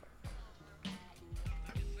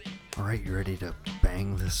All right, you ready to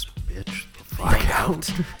bang this bitch the fuck out?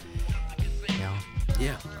 Yeah.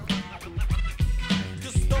 Yeah.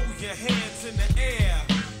 Just throw your hands in the air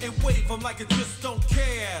and wave them like you just don't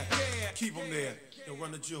care. Keep them there. And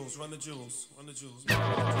run the jewels, run the jewels, run the jewels.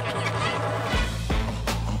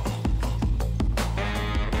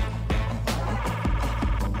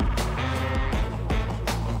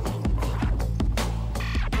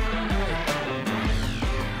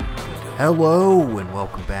 Hello, and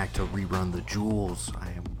welcome back to Rerun the Jewels.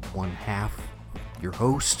 I am one half your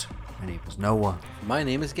host. My name is Noah, My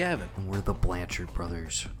name is Gavin. and we're the Blanchard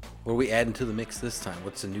brothers. What are we adding to the mix this time?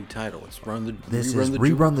 What's the new title? It's This is the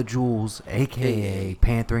Rerun the Jewels, a.k.a. AKA.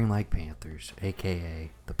 Panthering Like Panthers,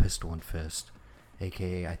 a.k.a. the Pistol and Fist,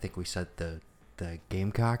 a.k.a. I think we said the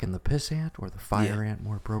Gamecock and the Piss Ant, or the Fire Ant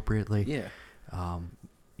more appropriately. Yeah.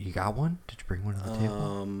 You got one? Did you bring one to the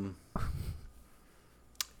table?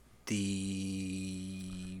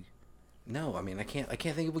 No, I mean I can't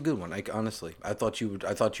think of a good one. Like honestly, I thought you would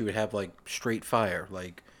have like straight fire,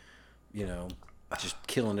 like, you know, just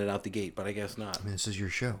killing it out the gate, but I guess not. I mean, this is your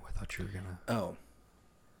show. I thought you were gonna. Oh.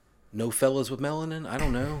 No fellas with melanin? I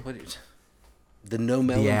don't know. The no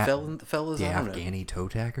melanin fellas? The I don't know. Afghani toe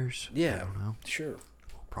taggers? Yeah. I don't know. Sure.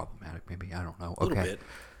 Problematic, maybe. I don't know. A little Okay. bit.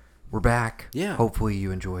 We're back. Yeah. Hopefully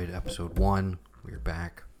you enjoyed episode 1. We're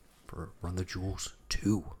back for Run the Jewels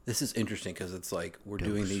 2. This is interesting because it's like we're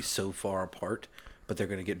doing these so far apart, but they're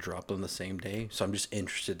going to get dropped on the same day. So I'm just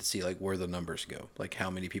interested to see like where the numbers go, like how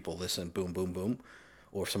many people listen, boom, boom, boom.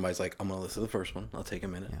 Or if somebody's like, I'm going to listen to the first one. I'll take a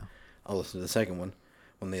minute. Yeah. I'll listen to the second one.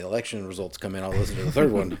 When the election results come in, I'll listen to the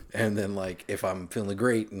third one. And then like if I'm feeling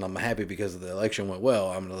great and I'm happy because the election went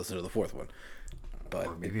well, I'm going to listen to the fourth one. But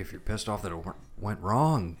Or maybe if you're pissed off that it went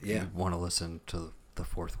wrong, Yeah. you want to listen to the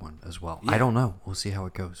fourth one as well. Yeah. I don't know. We'll see how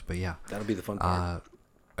it goes. But yeah. that'll be the fun part.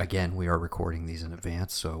 Again, we are recording these in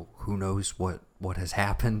advance, so who knows what has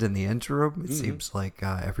happened in the interim. It seems like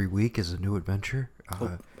every week is a new adventure.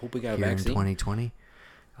 Hope we got a here in vaccine. 2020.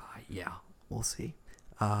 Yeah, we'll see.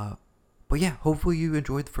 But yeah, hopefully you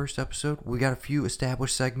enjoyed the first episode. We got a few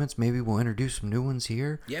established segments. Maybe we'll introduce some new ones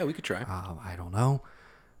here. Yeah, we could try. I don't know.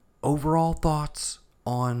 Overall thoughts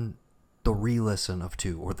on the re-listen of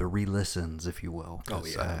 2, or the re-listens, if you will. Oh,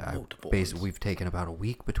 'Cause, yeah, multiple basically, ones. we've taken about a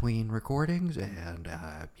week between recordings, and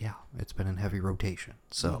yeah, it's been in heavy rotation.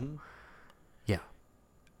 So, yeah.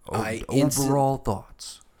 Overall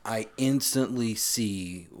thoughts. I instantly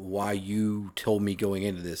see why you told me going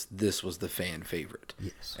into this was the fan favorite.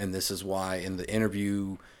 Yes. And this is why in the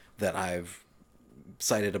interview that I've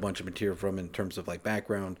cited a bunch of material from in terms of like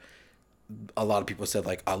background, a lot of people said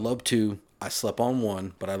like, I love 2, I slept on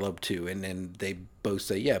 1, but I love 2. And then they both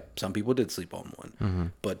say, yeah, some people did sleep on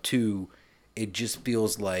 1. But 2, it just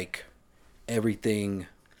feels like everything...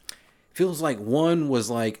 Feels like 1 was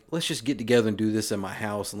like, let's just get together and do this in my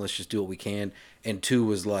house and let's just do what we can. And 2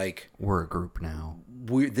 was like, We're a group now.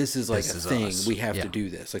 this is like This a is thing. us. We have Yeah. to do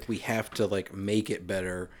this. Like we have to like make it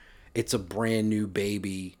better. It's a brand new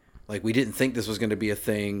baby. Like we didn't think this was going to be a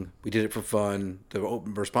thing. We did it for fun. The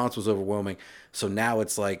response was overwhelming. So now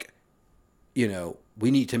it's like, you know,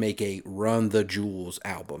 we need to make a Run the Jewels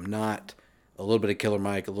album, not a little bit of Killer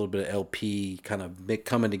Mike, a little bit of LP, kind of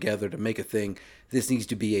coming together to make a thing. This needs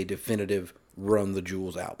to be a definitive Run the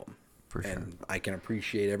Jewels album. For sure. And I can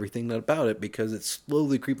appreciate everything about it because it's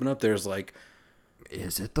slowly creeping up there. It's like,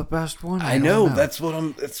 Is it the best one? I don't know. That's what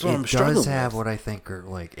I'm It struggling does have with. what I think are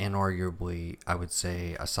like inarguably, I would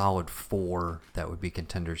say, a solid 4 that would be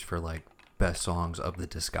contenders for like best songs of the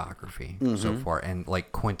discography so far, and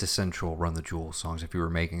like quintessential Run the Jewels songs. If you were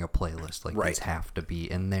making a playlist, like Right. these have to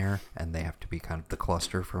be in there, and they have to be kind of the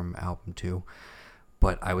cluster from album 2.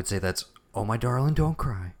 But I would say that's Oh My Darling Don't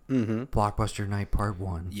Cry, Blockbuster Night Part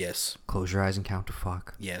 1, Yes. Close Your Eyes and Count to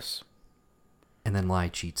Fuck, Yes. and then Lie,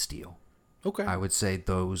 Cheat, Steal. Okay. I would say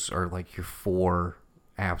those are like your 4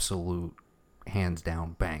 absolute hands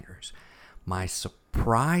down bangers. My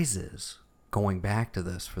surprises going back to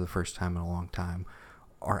this for the first time in a long time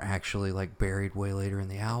are actually like buried way later in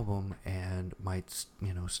the album, and might,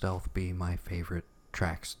 you know, Stealth be my favorite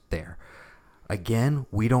tracks there. Again,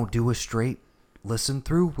 we don't do a straight listen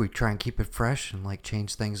through. We try and keep it fresh and like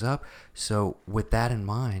change things up. So with that in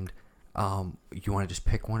mind, you want to just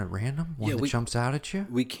pick one at random? One that jumps out at you?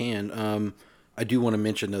 We can. I do want to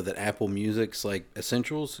mention though that Apple Music's like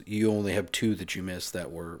essentials, you only have 2 that you missed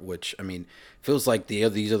that were, which I mean, feels like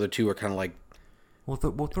these other 2 are kind of like We'll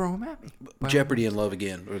throw them at me. Jeopardy and Love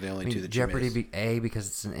Again are the only 2 that Jeopardy you missed. because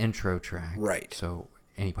it's an intro track. Right. So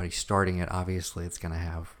anybody starting it, obviously, it's going to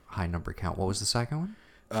have high number count. What was the second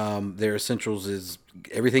one? Their essentials is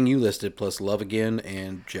everything you listed plus Love Again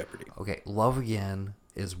and Jeopardy. Okay, Love Again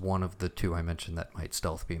is one of the two I mentioned that might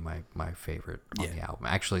stealth be my favorite on the album.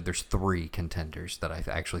 Actually, there's 3 contenders that I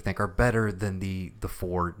actually think are better than the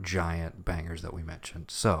 4 giant bangers that we mentioned.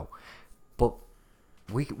 So, but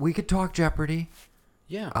we could talk Jeopardy.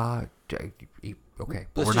 Yeah. Okay,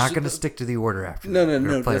 but we're not going to stick to the order after. No.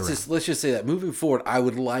 Let's just say that moving forward, I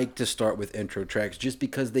would like to start with intro tracks, just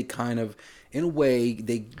because they kind of, in a way,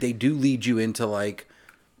 they do lead you into like,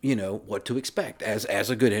 you know, what to expect as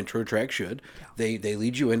a good intro track should. Yeah. They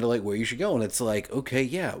lead you into like where you should go, and it's like, okay,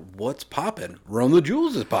 yeah, what's popping? Run the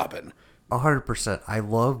Jewels is popping. 100%. I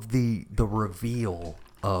love the reveal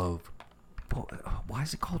of, why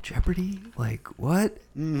is it called Jeopardy? Like, what?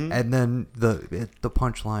 Mm-hmm. And then the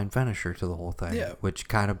punchline finisher to the whole thing, which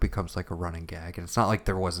kind of becomes like a running gag. And it's not like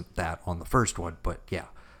there wasn't that on the first one, but yeah,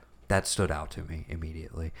 that stood out to me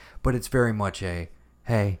immediately. But it's very much a,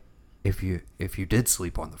 hey, if you did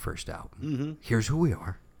sleep on the first album, here's who we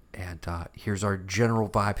are, and here's our general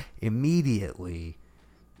vibe. Immediately,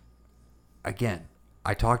 again,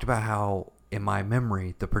 I talked about how, in my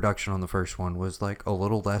memory, the production on the first one was like a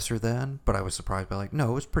little lesser than, but I was surprised by like, no,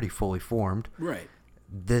 it was pretty fully formed. Right.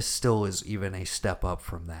 This still is even a step up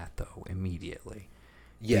from that, though, immediately.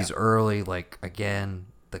 Yeah. These early, like, again,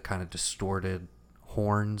 the kind of distorted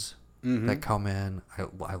horns that come in.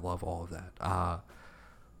 I love all of that.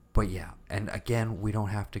 But yeah, and again, we don't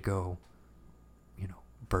have to go, you know,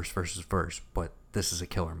 verse versus verse, but this is a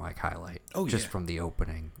Killer Mike highlight. Oh, just from the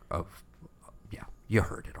opening of, you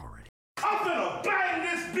heard it already. I'm finna bang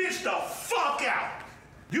this bitch the fuck out.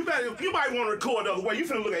 You might want to record the other way. You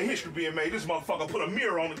finna look at history being made. This motherfucker put a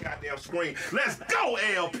mirror on the goddamn screen. Let's go,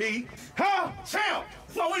 LP. Huh? Champ.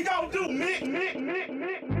 What we gonna do, Nick?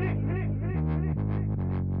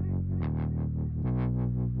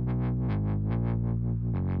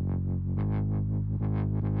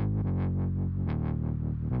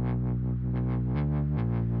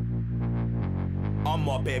 I'm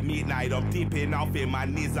up at midnight, I'm dipping off in my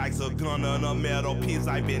Nizikes, a gun on a metal piece.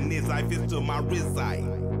 I've been Nizike, it's to my wrist side.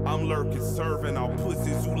 I'm lurking, serving all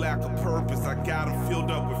pussies who lack a purpose. I got them filled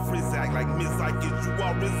up with Frizzak like Mizike, get you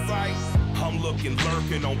all recite. I'm looking,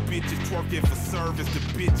 lurking on bitches, twerking for service. The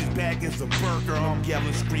bitches bagging some burger, I'm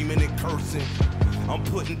yelling, screaming and cursing. I'm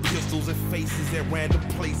putting pistols in faces at random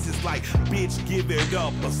places like, bitch, give it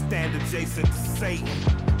up, a stand adjacent to Satan.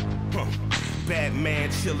 Batman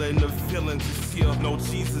chillin', the villains is here. No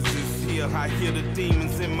Jesus is here. I hear the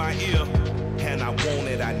demons in my ear. And I want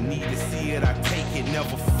it, I need to see it, I take it,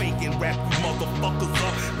 never fake it. Wrap you motherfuckers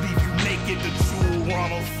up, leave you naked. The Jewel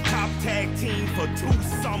Runners, top tag team for 2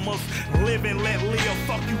 summers. Live and let live,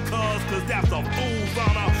 fuck you cuz that's a fool's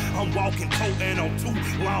honor. I'm walking, toting on 2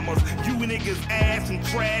 llamas. You niggas ass and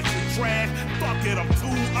trash. Fuck it, I'm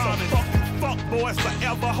too honest. So fuck you fuck boys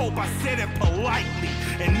forever, hope I said it politely.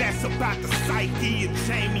 And that's about the Psyche and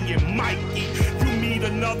Jamie and Mikey. You meet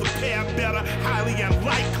another pair better, highly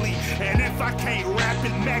unlikely. And if I can't rap it,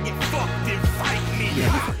 maggot, fuck, then fight me.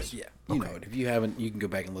 Yeah. You know it. If you haven't, you can go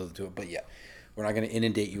back and listen to it. But yeah, we're not going to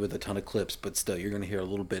inundate you with a ton of clips, but still, you're going to hear a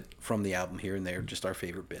little bit from the album here and there, just our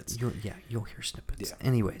favorite bits. You'll hear snippets. Yeah.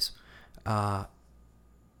 Anyways,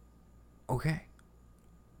 okay.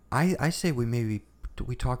 I say we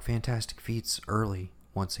talk Fantastic Feats early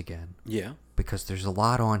once again. Yeah. Because there's a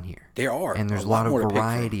lot on here. There are. And there's a lot of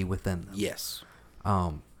variety within them. Yes.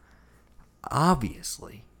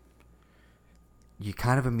 Obviously, you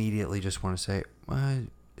kind of immediately just want to say,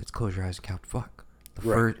 it's Close Your Eyes and Count to Fuck.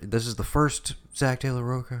 This is the first Zack de la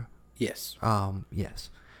Rocha. Yes.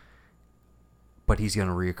 Yes. But he's going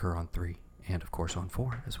to reoccur on 3 and, of course, on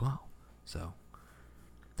 4 as well. So,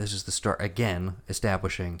 this is the start, again,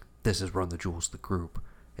 establishing this is Run the Jewels, the group.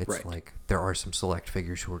 It's like there are some select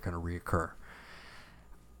figures who are going to reoccur.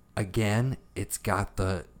 Again, it's got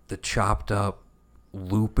the chopped up,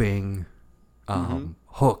 looping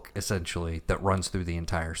hook, essentially, that runs through the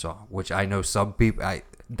entire song, which I know some people...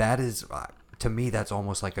 that is... to me, that's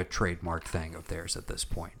almost like a trademark thing of theirs at this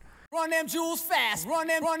point. Run them jewels fast, run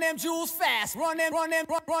them jewels fast, run them,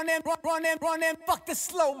 fuck the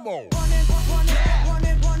slow-mo.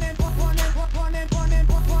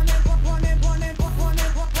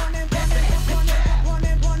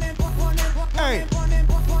 Hey.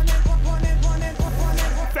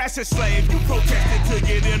 Fashion slave, you protested to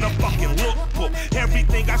get in a fucking lookbook.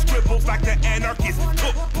 Everything I scribbles like the anarchist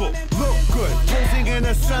cookbook. Look good, posing in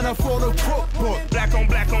the center for the cookbook. Black on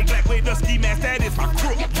black with the ski mask, that is my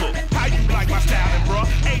crook look. How you like my styling, bruh?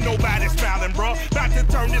 Ain't nobody styling, bruh. About to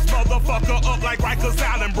turn this motherfucker up like Rikers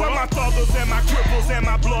Island, bruh. My thugger killers and my cripples and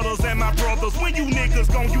my blooders and my brothers. When you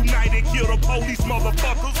niggas gon' unite and kill the police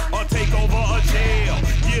motherfuckers or take over a jail,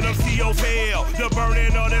 get them CO's hell. The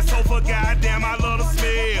burning of that sofa, goddamn, I love the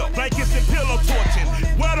smell. Blankets and pillow torching,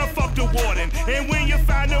 where the fuck the warden? And when you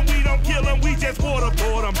find them, we don't kill them, we just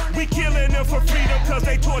waterboard them. We killing them for freedom cause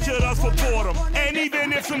they tortured us for boredom. And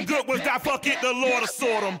even if some good ones die, fuck it, the Lord will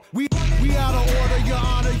sort them. We out of order, your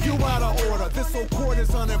honor, you out of order. This whole court is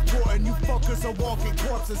unimportant. You fuckers are walking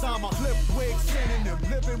corpses. I'm a clip wig synonym,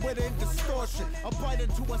 living within distortion. A bite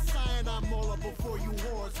into a cyanide molar before you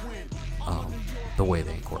wars win. The way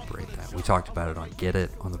they incorporate that. We talked about it on Get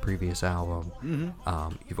It on the previous album.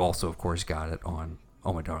 You've also, of course, got it on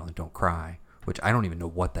Oh My Darling, Don't Cry, which I don't even know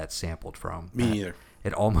what that's sampled from. Me neither.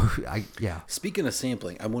 It almost, yeah. Speaking of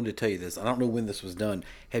sampling, I wanted to tell you this. I don't know when this was done.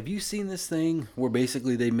 Have you seen this thing where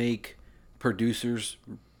basically they make producers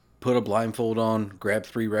put a blindfold on, grab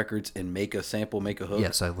 3 records, and make a sample, make a hook?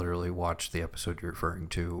 Yes, I literally watched the episode you're referring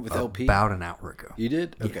to With LP? about an hour ago. You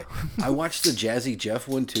did? Okay. I watched the Jazzy Jeff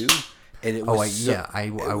one too, and it was I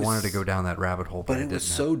wanted to go down that rabbit hole, but I it didn't was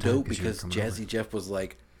have so time dope 'cause you were because coming Jazzy over. Jeff was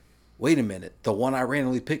like, wait a minute, the one I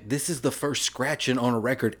randomly picked, this is the first scratching on a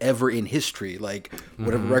record ever in history. Like,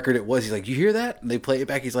 whatever record it was, he's like, you hear that? And they play it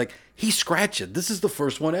back, he's like, he's scratching. This is the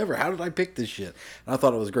first one ever. How did I pick this shit? And I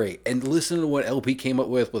thought it was great. And listen to what LP came up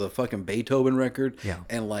with a fucking Beethoven record. Yeah.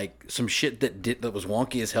 And like some shit that was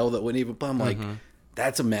wonky as hell that wouldn't even play. I'm like,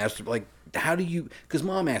 that's a master. Like, how do you, because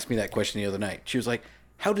Mom asked me that question the other night. She was like,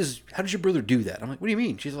 how does your brother do that? I'm like, what do you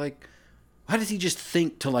mean? She's like, how does he just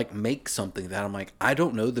think to like make something that? I'm like, I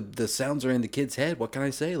don't know. The sounds are in the kid's head. What can I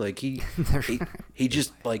say? Like he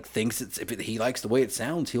just like thinks it's, if he likes the way it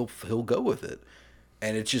sounds, he'll go with it.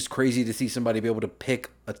 And it's just crazy to see somebody be able to pick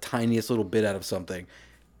a tiniest little bit out of something,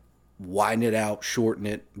 widen it out, shorten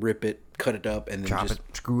it, rip it, cut it up, and then Chop just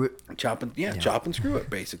it, screw it. chop and screw it,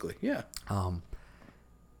 basically. Yeah.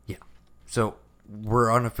 Yeah. So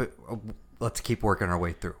we're on let's keep working our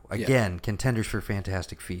way through. Again, contenders for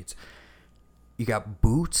fantastic feats. You got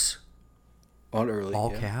Boots, On early. all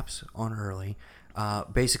caps, on early.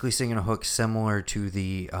 Basically singing a hook similar to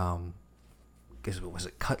the, was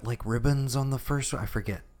it Cut Like Ribbons on the first one? I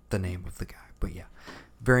forget the name of the guy, but yeah,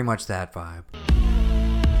 very much that vibe.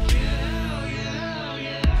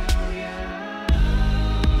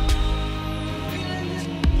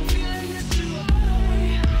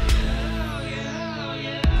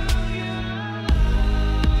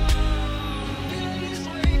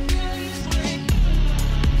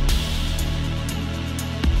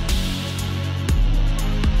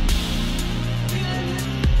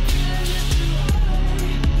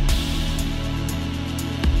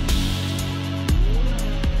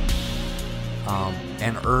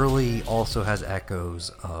 And early also has echoes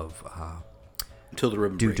of Until the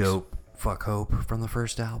ribbon Do breaks. Dope, Fuck Hope from the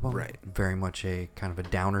first album. Right. Very much a kind of a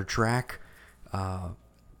downer track.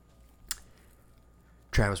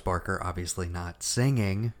 Travis Barker obviously not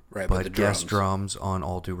singing, Right, but the guest drums. drums on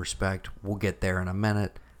All Due Respect. We'll get there in a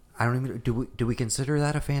minute. I don't even do we consider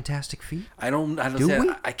that a fantastic feat? I don't Do say,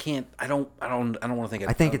 we? I can't. I don't want to think.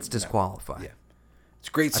 I think it's disqualified. Yeah. It's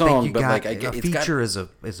a great I think song, you but got like a it's feature got,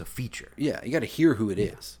 is a feature. yeah, you got to hear who it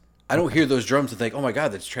is. I don't hear those drums and think, oh my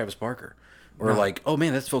god, that's Travis Barker, or like, oh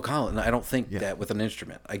man, that's Phil Collins. I don't think that with an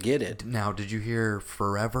instrument. I get it. Now, did you hear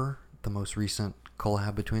Forever, the most recent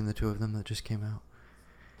collab between the two of them that just came out?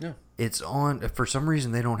 No. It's on, for some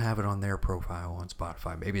reason they don't have it on their profile on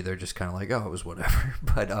Spotify. Maybe they're just kind of like, oh, it was whatever.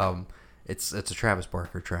 But it's a Travis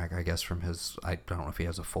Barker track, I guess, from his, I don't know if he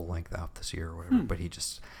has a full length out this year or whatever, but he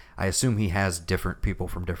just, I assume he has different people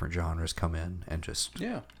from different genres come in and just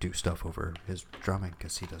do stuff over his drumming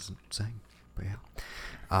because he doesn't sing. But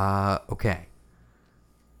yeah. Okay.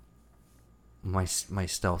 My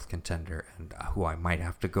stealth contender, and who I might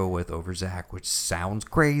have to go with over Zach, which sounds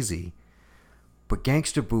crazy, but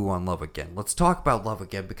Gangsta Boo on Love Again. Let's talk about Love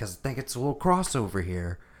Again because I think it's a little crossover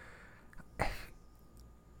here.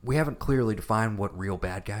 We haven't clearly defined what real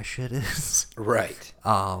bad guy shit is. Right.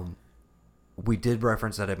 We did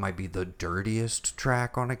reference that it might be the dirtiest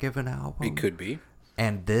track on a given album. It could be.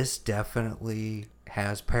 And this definitely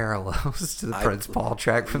has parallels to the Prince Paul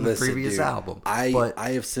track from Listen, the previous dude, album.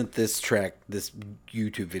 I have sent this track, this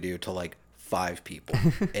YouTube video, to like 5 people,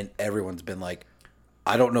 and everyone's been like,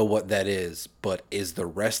 I don't know what that is, but is the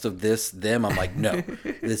rest of this them? I'm like, no,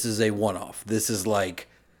 this is a one-off. This is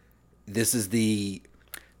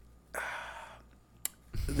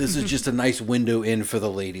just a nice window in for the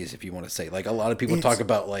ladies, if you want to say. Like, a lot of people talk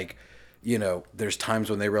about, like, you know, there's times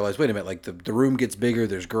when they realize, wait a minute, like the room gets bigger.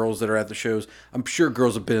 There's girls that are at the shows. I'm sure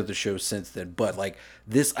girls have been at the shows since then. But like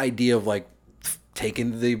this idea of like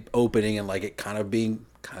taking the opening and like it kind of being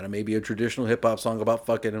kind of maybe a traditional hip hop song about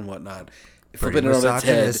fucking and whatnot. Pretty Flipping it on its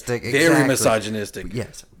head, misogynistic, very exactly. misogynistic.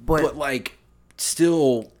 Yes, but like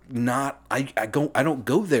still not. I don't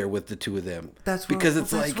go there with the two of them. That's because what,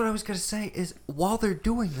 it's that's like what I was gonna say is while they're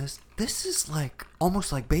doing this, this is like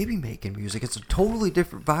almost like baby making music. It's a totally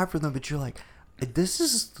different vibe for them, but you're like, this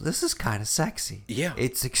is kind of sexy. Yeah.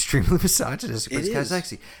 It's extremely misogynistic, but it's kind of is.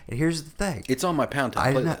 sexy. And here's the thing. it's on my Pound Town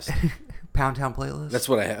I did playlist. not Pound Town playlist. That's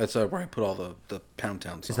what I have. That's where I put all the Pound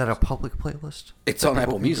Town songs. Is that a public playlist? It's That on people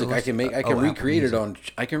Apple can Music. go I can listen- I can Apple recreate it Music. on.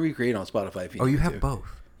 I can recreate on Spotify. If you Oh, need you me have to. both.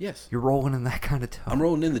 Yes. You're rolling in that kind of tone. I'm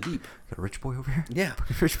rolling in the deep. Got a rich boy over here. Yeah.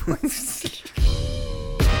 Rich boy.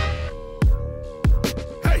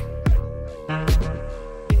 Hey!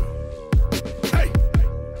 Hey!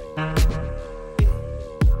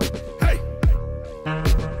 Hey!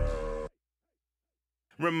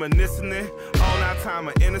 Reminiscing on our time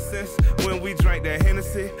of innocence when we drank that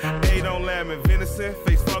Hennessy. Ate on lamb and venison.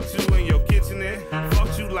 Face fucked you in your kitchen.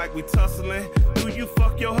 Fucked you like we tussling. Do you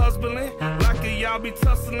fuck your husband? Like y'all be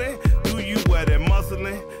tussling? Do you wear that muslin?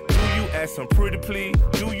 Do you ask some pretty please?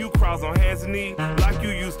 Do you cross on hands and knees like you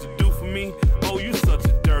used to do for me? Oh, you such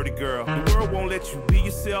a dirty girl. The world won't let you be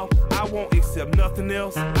yourself. I won't accept nothing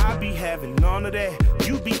else. I be having none of that.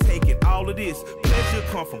 You be taking all of this. Pleasure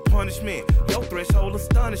come from punishment. Your threshold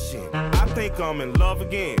astonishing. I think I'm in love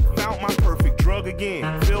again. Found my perfect drug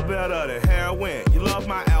again. Feel better than heroin. You love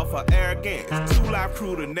my alpha arrogance. 2 Live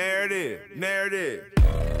Crew the narrative.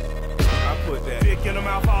 I put that dick in her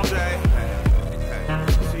mouth all day.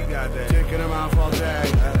 She got that dick in her mouth all day.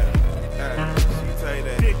 She take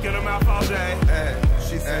that dick in her mouth all day.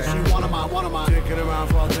 She said she one of my Dick in her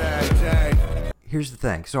mouth all day. Here's the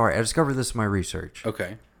thing. Sorry, I discovered this in my research.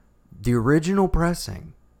 Okay. The original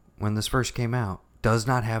pressing, when this first came out, does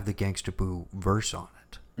not have the Gangsta Boo verse on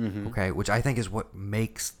it. Mm-hmm. Okay, which I think is what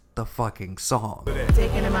makes the fucking song.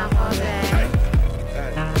 Taking them out all day.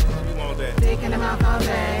 You want that? Taking them out all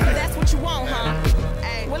day. That's what you want, huh?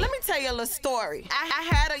 Hey, well, let me tell you a little story. I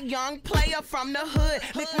had a young player from the hood,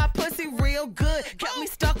 licked my pussy real good, kept me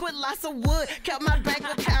stuck with lots of wood, kept my bank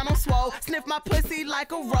account on swole, sniffed my pussy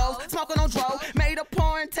like a rose, smoking on dro, made a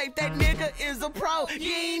porn tape, that nigga is a pro.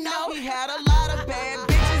 You ain't know he had a lot of bad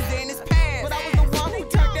bitches in his past, but I was the one who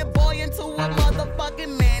turned that boy into a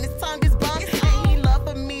motherfucking man. His tongue is bummed, and he love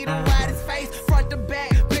for me to ride his face, front to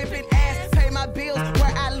back, ripping ass, pay my bills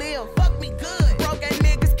where I live, fuck me good, broke ass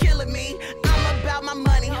niggas killing me, I'm about my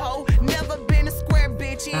money, ho, never been a square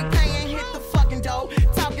bitch, he ain't paying, hit the fucking dough,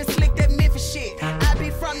 talking slick, that Memphis shit, I be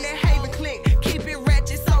from that Haven clique, keep it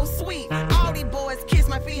ratchet, so sweet, all these boys kiss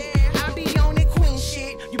my feet, I be on that queen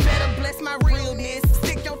shit, you better bless my realness,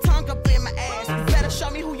 stick your tongue up in my ass, you better show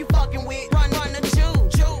me who you fucking with, run the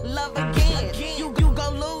Jew, love again, you go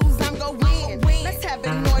lose, I'm go win, let's have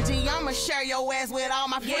an orgy, I'ma share your ass with all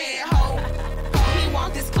my friends, ho, he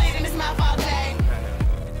want this clit in his mouth all day,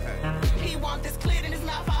 he want this clit in his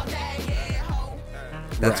mouth all day, yeah, ho.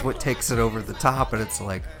 That's what takes it over the top, and it's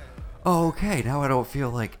like, oh, okay, now I don't feel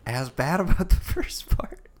like as bad about the first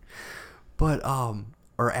part, but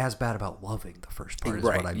or as bad about loving the first part is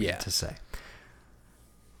Right, what I mean yeah. to say.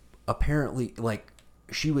 Apparently, like,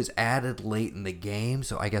 she was added late in the game,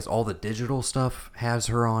 so I guess all the digital stuff has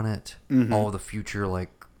her on it, all the future, like,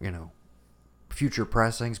 you know, future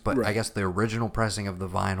pressings, but I Right. guess the original pressing of the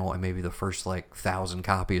vinyl and maybe the first like 1,000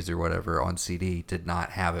 copies or whatever on CD did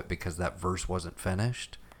not have it because that verse wasn't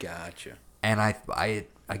finished. Gotcha. And I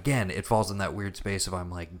again, it falls in that weird space of I'm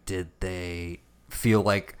like, did they feel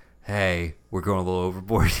like, hey, we're going a little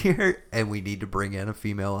overboard here and we need to bring in a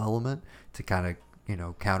female element to kind of, you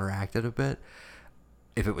know, counteract it a bit?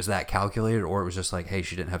 If it was that calculated, or it was just like, hey,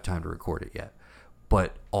 she didn't have time to record it yet.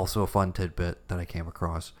 But also a fun tidbit that I came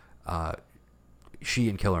across, she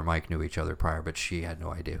and Killer Mike knew each other prior, but she had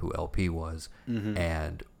no idea who LP was.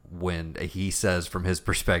 And when he says from his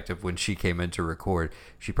perspective, when she came in to record,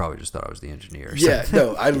 she probably just thought I was the engineer. Or Yeah, something.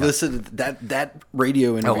 no, I listened to that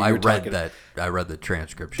radio interview. Oh, I you're read talking- that. I read the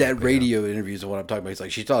transcription. That but yeah. radio interview is what I'm talking about. He's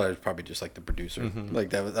like, she thought I was probably just like the producer, like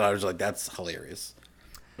that. And I was like, that's hilarious.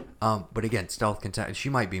 But again, Stealth Contact, she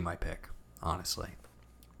might be my pick, honestly,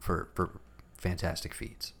 for fantastic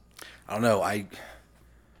feats. I don't know.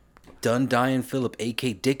 Done Dying Philip,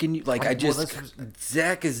 AK Dickin. Like I Well, just this was-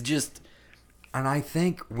 Zach is just. And I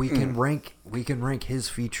think we can rank his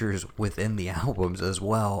features within the albums as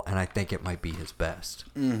well, and I think it might be his best.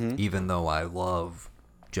 Even though I love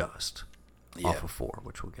Just off of 4,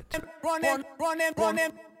 which we'll get to. Run them.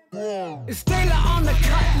 It's Taylor on the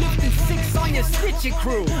cut, lifting 6 on your stitching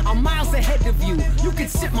crew. I'm miles ahead of you, you can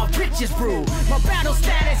sip my bitches brew. My battle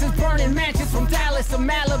status is burning mansions from Dallas Palace of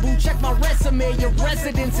Malibu. Check my resume, your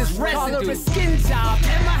residence is residue. Call her a skin job,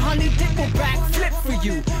 and my honey dick will backflip for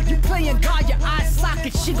you. You playing God, your eye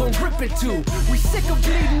socket, she gon' rip it too. We sick of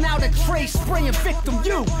bleeding out a tray, spraying victim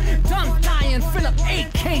you. Done dying, Philip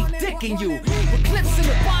AK dicking you. Eclipse in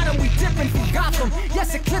the bottom, we dipping through Gotham.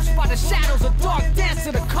 Yes, eclipsed by the shadows, a dark dance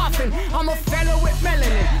to the coffin. I'm a fellow with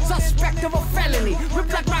melanin, suspect of a felony.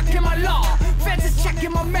 Rip like rock in my law, feds is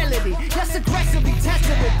checking my melody. Yes, aggressively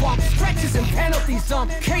tested with bumps, stretches and penalties.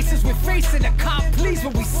 Cases we're facing a cop, please,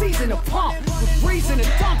 when we season a pump. With reason to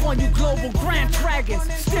dump on you global grand dragons.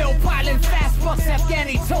 Still piling fast bucks,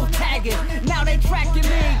 Afghani toe tagging. Now they tracking me,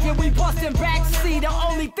 yeah, we busting backseat. The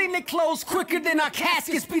only thing that close quicker than our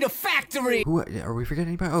caskets be the factory. Who are we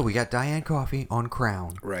forgetting about? Oh, we got Diane Coffey on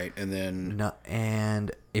Crown. Right, and then... No,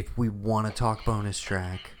 and if we want to talk bonus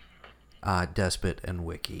track, Despot and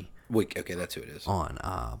Wiki. Okay, that's who it is. On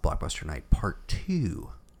Blockbuster Night Part 2.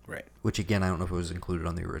 Right. Which, again, I don't know if it was included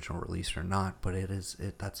on the original release or not, but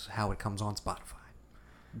that's how it comes on Spotify.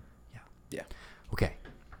 Yeah. Okay.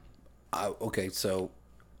 Okay, so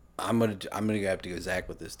I'm gonna have to go Zach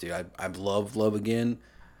with this, dude. I love Love Again,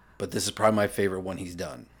 but this is probably my favorite one he's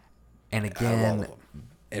done. And again,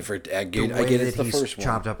 and for I get it's the first one.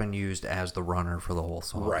 Chopped up and used as the runner for the whole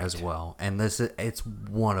song as well. And it's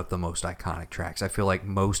one of the most iconic tracks. I feel like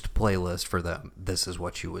most playlists for them, this is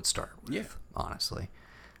what you would start with. Yeah, honestly.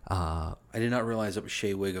 I did not realize it was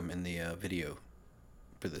Shea Wiggum in the video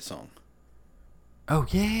for this song. Oh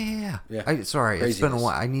yeah. Sorry, Craziness. It's been a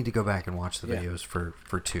while. I need to go back and watch the videos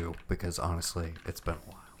for 2 because honestly, it's been a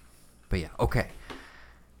while. But yeah, okay.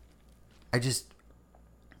 I'm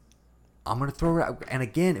gonna throw it out. And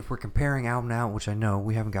again, if we're comparing album now, which I know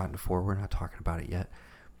we haven't gotten to 4, we're not talking about it yet.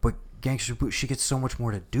 But Gangsta's Boot, she gets so much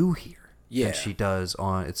more to do here than she does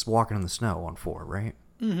on. It's Walking in the Snow on 4, right?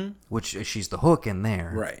 Mm-hmm. Which she's the hook in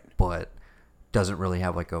there, right? But doesn't really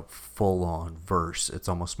have like a full-on verse. It's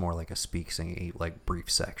almost more like a singing, like brief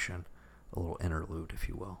section, a little interlude, if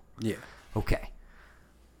you will. Yeah. Okay.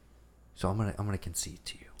 So I'm gonna concede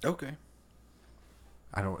to you. Okay.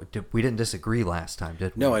 We didn't disagree last time,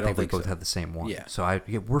 did we? No, I don't think we both so. had the same one. Yeah. So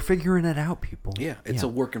we're figuring it out, people. Yeah, it's a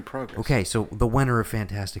work in progress. Okay, so the winner of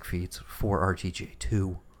Fantastic Feats for RTJ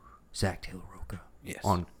 2, Zach Taylor Roca. Yes.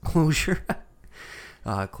 On Closure.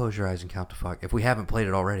 Close Your Eyes and Count to Fuck. If we haven't played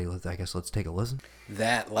it already, I guess let's take a listen.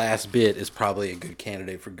 That last bit is probably a good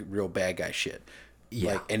candidate for real bad guy shit.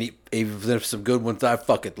 Yeah. Like, and even if there's some good ones, I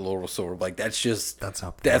fuck it, the Laurel Sword. Like, that's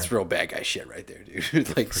up there. That's real bad guy shit right there,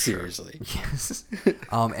 dude. Like, seriously. Sure. Yes.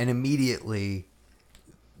 And immediately,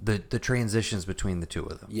 the transitions between the two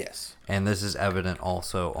of them. Yes. And this is evident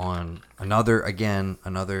also on another,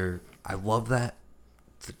 I love that,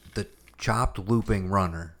 the chopped looping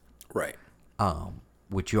runner. Right.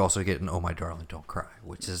 Which you also get in Oh My Darling Don't Cry,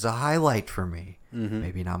 which is a highlight for me. Mm-hmm.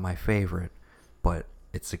 Maybe not my favorite, but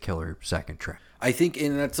it's a killer second track. I think,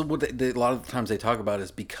 and that's what a lot of the times they talk about,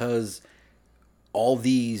 is because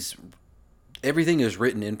everything is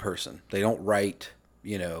written in person. They don't write,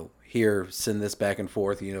 here, send this back and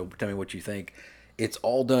forth, tell me what you think. It's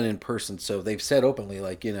all done in person. So they've said openly,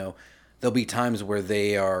 like, there'll be times where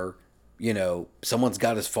they are, someone's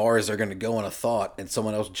got as far as they're going to go on a thought, and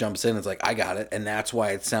someone else jumps in and is like, I got it. And that's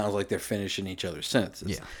why it sounds like they're finishing each other's sentences.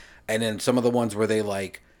 Yeah. And then some of the ones where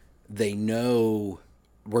they know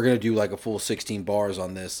we're going to do like a full 16 bars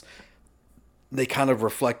on this, they kind of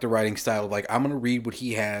reflect the writing style of like, I'm going to read what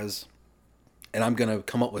he has, and I'm going to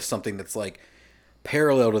come up with something that's like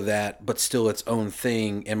parallel to that, but still its own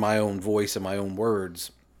thing in my own voice and my own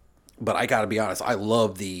words. But I got to be honest, I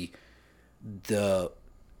love the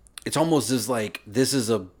it's almost as like, this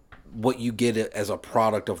is what you get as a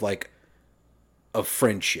product of like a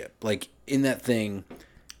friendship. Like in that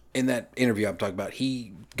interview I'm talking about,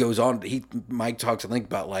 he goes on, Mike talks to Link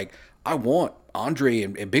about like, I want Andre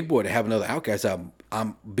and Big Boy to have another Outkast album.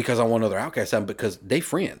 Because I want another Outkast album because they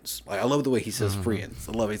friends. Like, I love the way he says friends.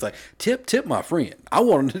 I love it. He's like, tip my friend. I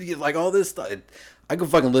want him to get like all this stuff. I could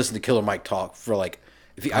fucking listen to Killer Mike talk for like,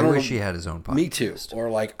 I wish he had his own podcast. Me too.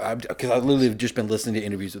 Or like, because I literally have just been listening to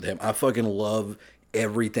interviews with him. I fucking love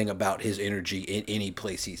everything about his energy in any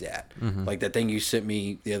place he's at. Mm-hmm. Like that thing you sent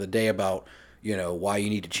me the other day about, why you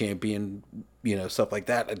need to champion, stuff like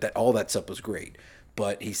that. All that stuff was great.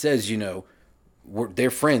 But he says,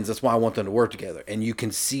 they're friends. That's why I want them to work together. And you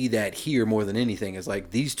can see that here more than anything. Is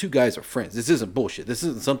like, these two guys are friends. This isn't bullshit. This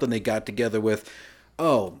isn't something they got together with.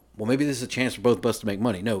 Oh, well, maybe this is a chance for both of us to make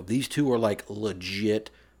money. No, these two are like legit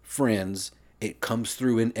friends. It comes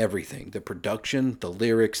through in everything. The production, the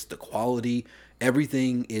lyrics, the quality,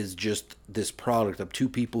 everything is just this product of two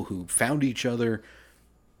people who found each other,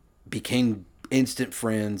 became instant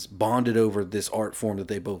friends, bonded over this art form that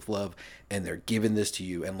they both love, and they're giving this to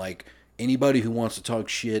you. And like anybody who wants to talk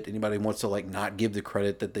shit, anybody who wants to like not give the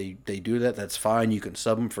credit that they do that, that's fine. You can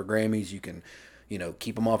sub them for Grammys. You can, you know,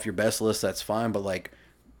 keep them off your best list. That's fine. But like,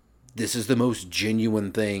 this is the most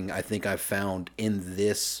genuine thing I think I've found in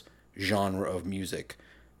this genre of music.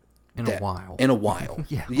 In a while.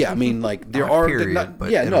 Yeah. I mean, like there Not are, period, not, but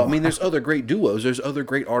yeah, in a no, I while. mean, there's other great duos. There's other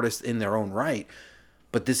great artists in their own right.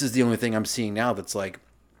 But this is the only thing I'm seeing now that's like,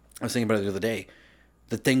 I was thinking about it the other day.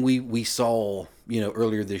 The thing we saw, you know,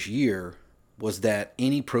 earlier this year was that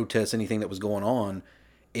any protest, anything that was going on,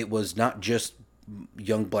 it was not just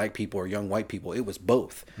young black people or young white people. It was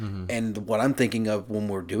both. Mm-hmm. And what I'm thinking of when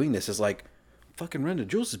we're doing this is like, fucking Run the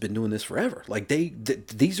Jewels has been doing this forever. Like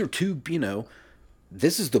these are two, you know,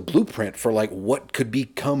 this is the blueprint for like what could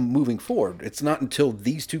become moving forward. It's not until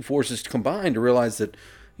these two forces combine to realize that,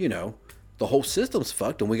 you know, the whole system's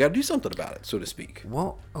fucked and we got to do something about it, so to speak.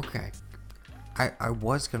 Well, okay. I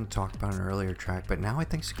was going to talk about an earlier track, but now I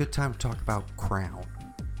think it's a good time to talk about Crown,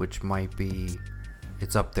 which might be,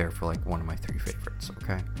 it's up there for like one of my 3 favorites.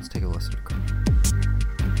 Okay, let's take a listen to Crown.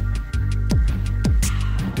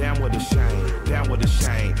 Down with the shame, down with the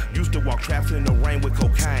shame. Used to walk traps in the rain with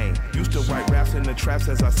cocaine. Used to write raps in the traps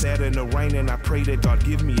as I sat in the rain, and I pray that God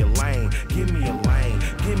give me a lane, give me a lane,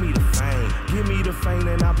 give me the fame, give me the fame,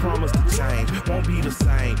 and I promise to change. Won't be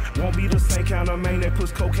the same kind of man that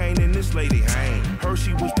puts cocaine in this lady hang. Heard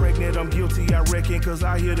she was pregnant, I'm guilty, I reckon, cause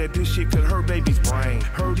I hear that this shit could hurt baby's brain.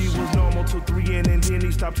 Heard he was normal till 3 and then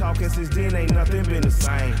he stopped talking. Since then ain't nothing been the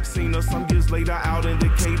same. Seen her some years later out in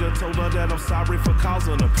Decatur, told her that I'm sorry for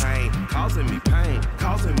causing her pain, causing me pain,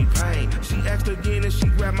 causing me pain. She asked again and she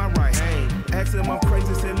grabbed my right hand. Asked him I'm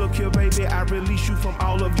crazy, said look here baby, I release you from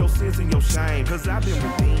all of your sins and your shame. Cause I've been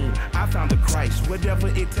redeemed, I found the Christ. Whatever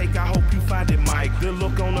it take, I hope you find it, Mike. The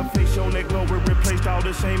look on her face, on that glory replaced all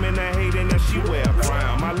the shame and the hate, and now she wear a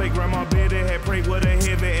crown. My late grandma Betty had prayed with her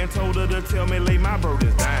heavy and told her to tell me lay my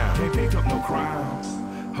burdens down. Can't pick up no crowns,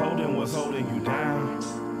 holding what's holding you down.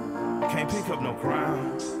 Can't pick up no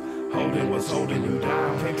crowns, holding what's holding you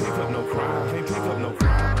down. Can't pick up no crown, can't pick up no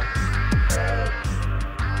crown.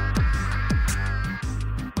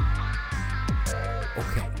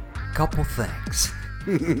 Okay, couple things.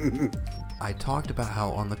 I talked about how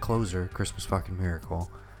on the closer, Christmas Fucking Miracle,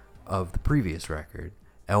 of the previous record,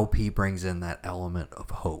 LP brings in that element of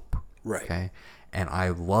hope. Right. Okay? And I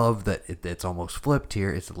love that it's almost flipped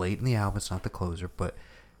here. It's late in the album, it's not the closer, but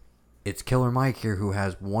it's Killer Mike here who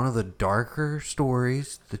has one of the darker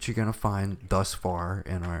stories that you're going to find thus far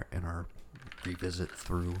in our revisit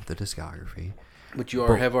through the discography. But you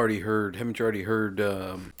haven't you already heard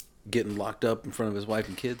getting locked up in front of his wife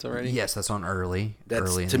and kids already? Yes, that's on early.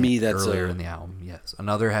 That's early to me. That's earlier in the album. Yes,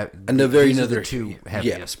 these are the two yeah.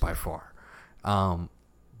 heaviest by far.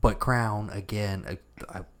 But Crown again,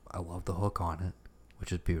 I love the hook on it,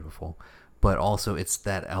 which is beautiful. But also, it's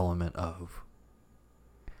that element of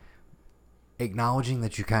acknowledging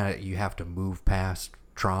that you have to move past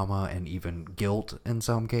trauma and even guilt in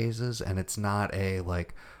some cases, and it's not a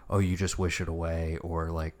like, oh, you just wish it away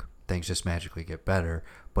or like things just magically get better,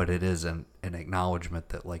 but it is an acknowledgement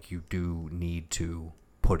that like you do need to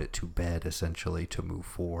put it to bed essentially to move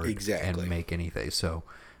forward and make anything. So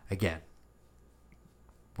again,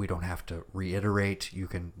 we don't have to reiterate. You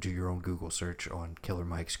can do your own Google search on Killer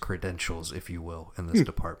Mike's credentials, if you will, in this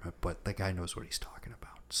department, but the guy knows what he's talking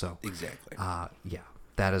about. So exactly. Yeah,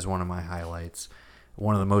 that is one of my highlights.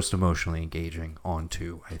 One of the most emotionally engaging on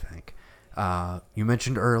 2, I think. You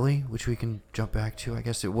mentioned early, which we can jump back to. I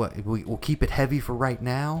guess we'll keep it heavy for right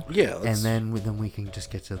now. Yeah, and then we can just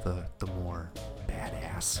get to the more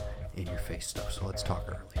badass in your face stuff. So let's talk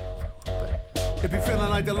early for a little bit. If you're feeling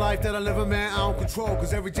like the life that I live in, man, I don't control.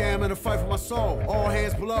 Cause every day I'm in a fight for my soul. All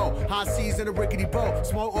hands below, high seas in a rickety boat.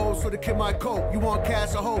 Smoke O's for the kid might cope. You want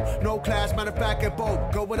cash or hope? No class, matter of fact, get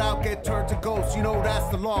both. Go without, get turned to ghosts. You know that's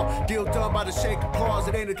the law. Deal done by the shake of claws.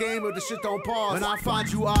 It ain't a game if the shit don't pause. And I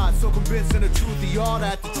find you odd, so convinced in the truth of y'all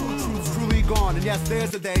that the truth's truly gone. And yes,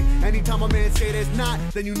 there's a day. Anytime a man say there's not,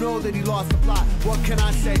 then you know that he lost the plot. What can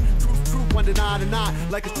I say? Truth, one denied or not.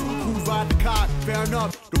 Like it's true who's ride the cot. Fair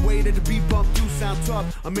enough. The way that the beat bump do sound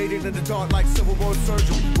tough. I made it in the dark like Civil War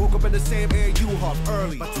surgery. Woke up in the same air you huff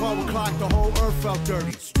early. By 12 o'clock the whole earth felt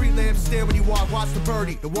dirty. Street lamps stare when you walk, watch the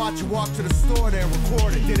birdie. The watch you walk to the store there,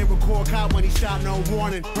 record it. Didn't record cop when he shot, no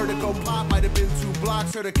warning. Heard it go pop, might have been 2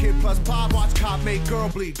 blocks. Heard a kid plus pop, watch cop make girl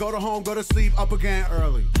bleed. Go to home, go to sleep, up again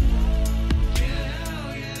early.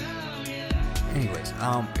 Anyways,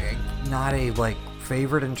 not a like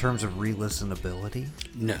favorite in terms of re-listenability.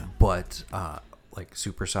 No. But like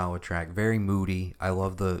super solid track, very moody. I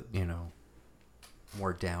love the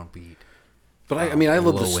more downbeat. But I mean, I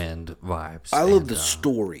love low the end vibes. I love and, the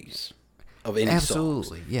stories of any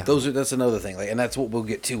absolutely, songs. yeah. That's another thing. Like, and that's what we'll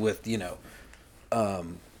get to with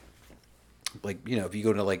like if you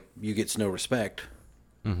go to like You Get No Respect,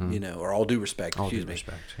 or All Due Respect, excuse me.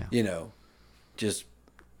 Respect, yeah. Just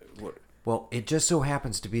what. Well, it just so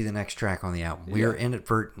happens to be the next track on the album. We are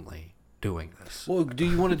inadvertently doing this. Well, do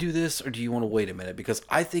you want to do this or do you want to wait a minute? Because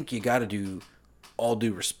I think you got to do All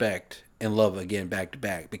Due Respect and Love Again back to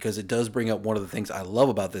back, because it does bring up one of the things I love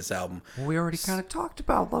about this album. Well, we already kind of talked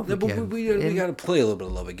about Love No, Again. but we got to play a little bit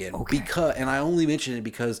of Love Again. Okay. And I only mention it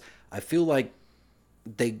because I feel like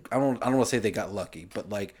I don't want to say they got lucky, but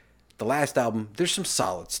like the last album, there's some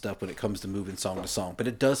solid stuff when it comes to moving song to song, but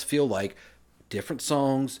it does feel like different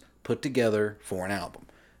songs put together for an album.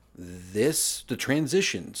 The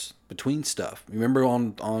transitions between stuff. Remember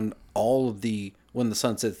on all of the When the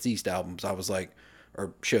Sun Sets East albums, I was like,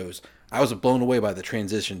 or shows, I was blown away by the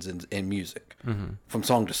transitions in music from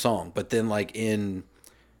song to song. But then like in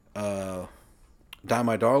Die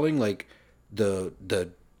My Darling, like the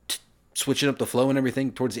switching up the flow and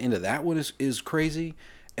everything towards the end of that one is crazy.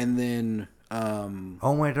 And then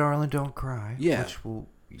Oh My Darling, Don't Cry. Yeah. Which will,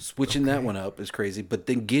 switching that one up is crazy. But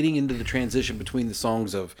then getting into the transition between the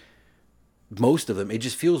songs of most of them, it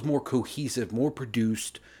just feels more cohesive, more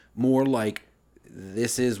produced, more like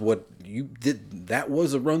this is what you did. That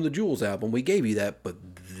was a Run the Jewels album. We gave you that, but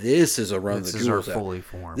this is a Run the Jewels album. This is our fully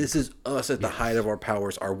formed. This is us at the height of our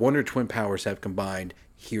powers. Our Wonder Twin powers have combined.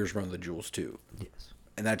 Here's Run the Jewels 2. Yes.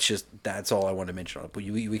 And that's all I want to mention on it. But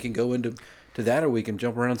we can go into that, or we can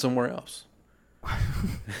jump around somewhere else.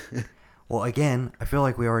 Well, again, I feel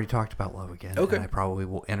like we already talked about Love Again. Okay. And I probably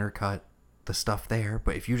will intercut the stuff there.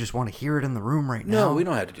 But if you just want to hear it in the room right now. No, we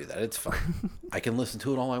don't have to do that. It's fine. I can listen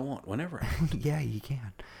to it all I want, whenever I want. Yeah, you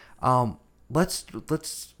can. Let's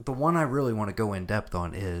the one I really want to go in depth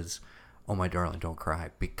on is Oh My Darling, Don't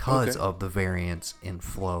Cry, because of the variance in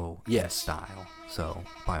flow and style. So,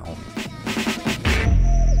 by all means.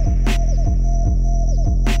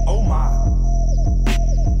 Oh my.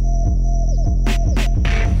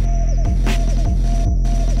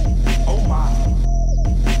 Oh my.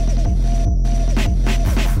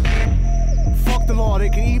 Fuck the law, they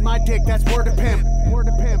can eat my dick, that's word to pimp. Word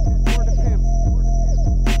to pimp. Word to pimp.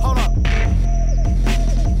 Hold up.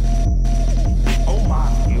 Oh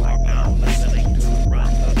my. You are now listening to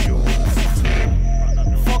Run the Jewels.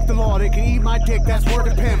 Fuck the law, they can eat my dick, that's word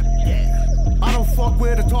to pimp. I don't fuck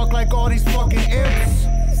with or talk like all these fucking imps.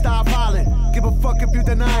 Stop hollering, give a fuck if you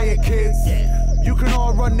deny it, kids. You can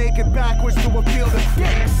all run naked backwards to a field of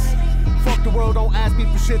dicks. Fuck the world, don't ask me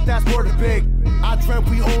for shit, that's word of big. I dreamt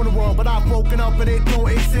we own the world, but I've woken up and it don't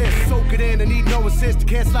exist. Soak it in and need no assist. You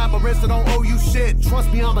can't slap my wrist, I don't owe you shit.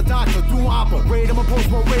 Trust me, I'm a doctor, do operate. I'm a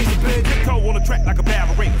post-war razor bitch. Tiptoe on the track like a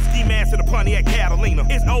ballerina. Ski mask in a Pontiac Catalina.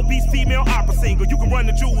 It's obese female opera singer. You can run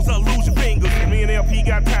the jewels or lose your fingers. And me and LP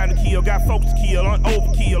got time to kill, got folks to kill, on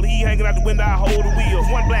overkill. He hanging out the window, I hold the wheels.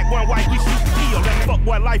 One black, one white, we shoot to kill. That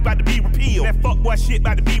fuckboy life about to be repealed. That fuckboy shit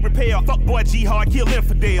about to be repaired. Fuckboy G-Hard, kill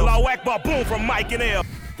infidel. Law Akbar, boom from Mike and L.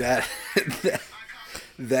 That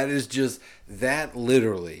is just that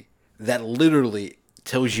literally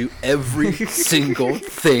tells you every single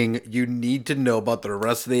thing you need to know about the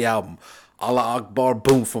rest of the album. Allah Akbar,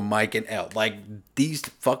 boom from Mike and L. Like, these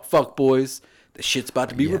fuck boys, the shit's about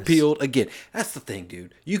to be repealed again. That's the thing,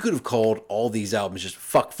 dude. You could have called all these albums just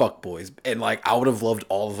fuck boys, and like I would have loved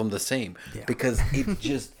all of them the same, because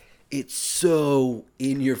it's so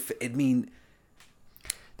in your. I mean,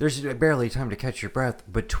 there's barely time to catch your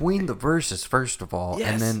breath between the verses, first of all,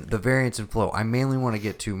 and then the variance and flow. I mainly want to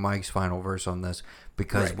get to Mike's final verse on this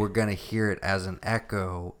because we're going to hear it as an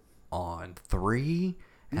echo on 3,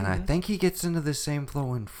 and I think he gets into the same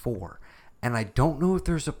flow in 4. And I don't know if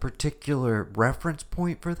there's a particular reference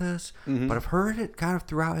point for this, but I've heard it kind of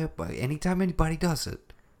throughout it. But anytime anybody does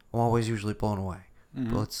it, I'm always usually blown away.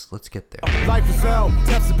 But let's get there. Life is hell,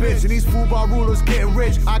 death's a bitch, and these football rulers getting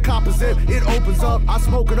rich. I composite, it opens up, I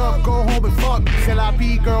smoke it up, go home and fuck. Shall I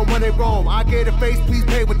be girl when they roam? I gave a face, please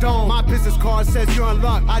pay with dome. My business card says you're in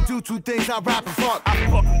luck. I do 2 things, I rap and fuck. I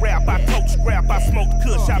fucking rap, I coach rap, I smoke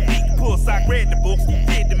kush, I beat the puss, I read the books,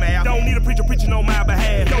 did the math. Don't need a preacher preaching on my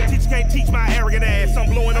behalf. No teacher can't teach my arrogant ass. I'm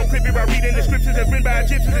blowing on crippy by reading the scriptures that's written by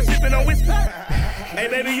Egyptians and sipping on whiskey. Hey,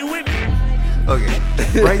 lady, you with me? Okay,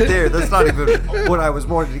 right there. That's not even what I was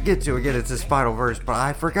wanting to get to. Again, it's his final verse, but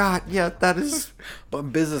I forgot. Yeah, that is.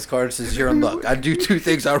 But business card says you're in luck. I do 2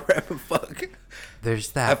 things, I rap and fuck. There's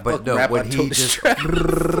I that, but fucking no, rap when on he Total just Strap.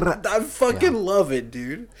 I fucking love it,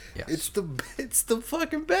 dude. Yes. It's the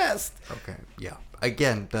fucking best. okay, yeah.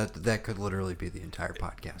 Again, that could literally be the entire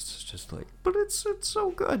podcast. It's just like, but it's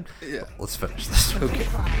so good. Yeah. Let's finish this. Okay.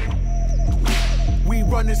 We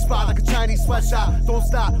run this spot like a Chinese sweatshop. Don't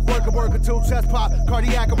stop, work until chest pop.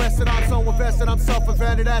 Cardiac arrested, I'm so invested, I'm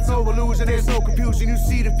self-invented. That's no illusion, there's no confusion. You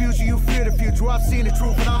see the future, you fear the future. I've seen the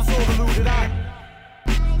truth and I'm so deluded.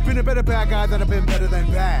 I've been a better bad guy than I've been better than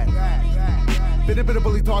bad. Been a bit of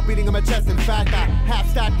bully talk, beating on my chest. In fact, I half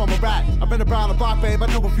stack from a rat. I've been around the block, babe, I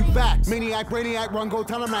know a few facts. Maniac, brainiac, run, go,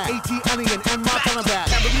 tell him that. AT, alien, and my tell him that.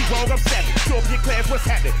 Heavily wrong, I'm savage. Show up your class, what's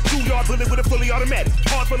happening? 2-yard bullet with a fully automatic.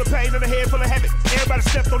 Heart full of pain and a head full of habit. Everybody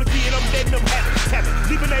stepped on the key and I'm letting them have it. Have it.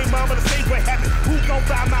 Leave a name, mama, the stage where it happened. Who gon'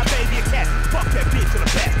 buy my baby a cat? Fuck that bitch in the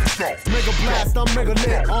back. Mega blast, I'm mega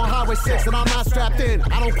lit. On Highway 6 and I'm not strapped in.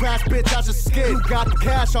 I don't crash, bitch, I just skid. You got the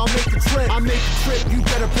cash, I'll make the trip. I make the trip, you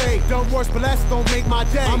better pay. Don't worse, but less don't make my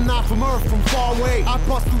day. I'm not from Earth, from far away. I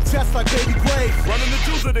bust through chests like baby Quay. Running the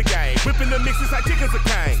jewels of the game. Whipping the mixes like chickens of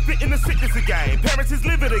cane. Spitting the sickness of game. Parents is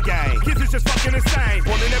living the game. Kids is just fucking insane.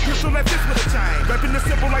 Holding that pistol like this with a chain. Rapping the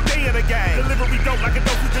simple like they in the game. Delivery dope like a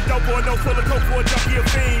dosage of dope or a no full of coke for a junkie of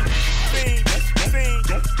fiend. Fiend.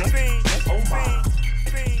 Oh my.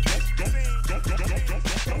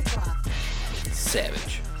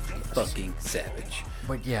 Savage. Fucking savage.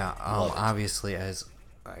 But yeah, obviously, as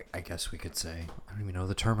I guess we could say, I don't even know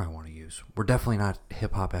the term I want to use. We're definitely not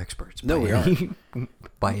hip hop experts. No, we aren't.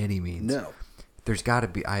 By any means. No. There's got to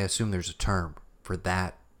be. I assume there's a term for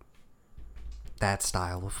that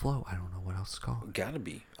style of flow. I don't know what else it's called. Gotta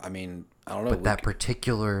be. I mean, I don't know. But that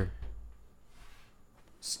particular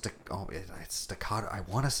it's staccato. I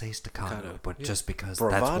want to say staccato, but just because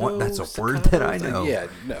Bravado, that's a word that I know. Yeah,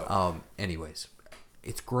 no. Anyways,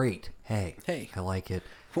 it's great. Hey, I like it.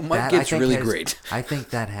 Well, Mike gets really great. I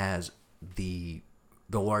think that has the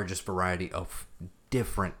largest variety of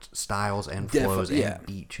different styles and flows and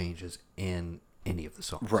beat changes in any of the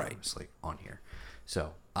songs, honestly, on here.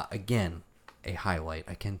 So again, a highlight,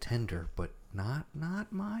 a contender, but not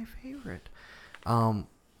my favorite.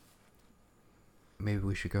 Maybe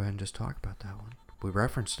we should go ahead and just talk about that one. We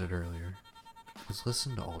referenced it earlier. Let's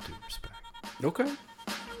listen to All Due Respect. Okay.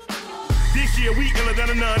 This year we iller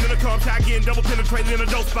than a nun in a car shot getting double penetrated in a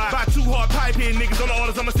dope spot. By 2 hard pipe in niggas on the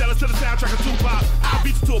orders, I'ma sell us to the soundtrack of Tupac. I'll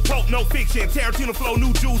beat you to a pulp, no fiction. Tarantino flow,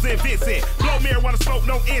 new jewels and Vincent. Blow marijuana smoke,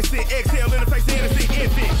 no instant. Exhale in the face of innocent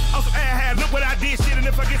infant. Also, look what I did, shit. And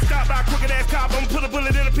if I get stopped by a crooked ass cop, I'ma put a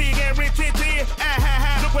bullet in a pig and rent 10.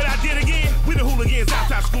 Look what I did again. We the hooligans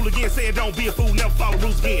outside school again, saying don't be a fool, never follow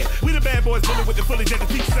rules again. We the bad boys bullet with the fully that the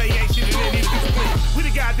teacher say ain't shit and they need to be clean. We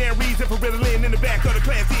the goddamn reason for Ritalin in the back of the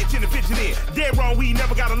class, itching and fidgeting. Dead wrong, we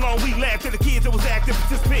never got along. We laughed at the kids that was active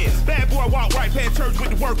participants. Bad boy walk right past church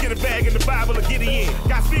with the work in the bag and the Bible to get it in.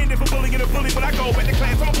 Got spending for bullying and a bully, but I go back to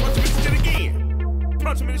class, I'ma punch him in the shit again.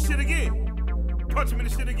 Punch him in the shit again. Punch him in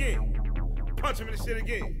the shit again. Punch him in the shit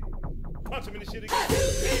again. Punch him in the shit again.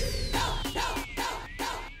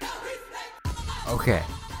 Okay.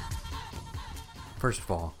 First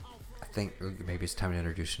of all, I think maybe it's time to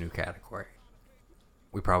introduce a new category.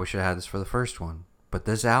 We probably should have had this for the first one, but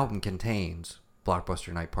this album contains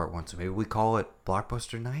Blockbuster Night Part 1, so maybe we call it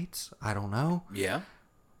Blockbuster Nights? I don't know. Yeah.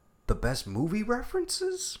 The best movie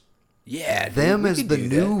references? Yeah. Them as the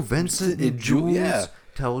new that. Vincent and Jules Yeah.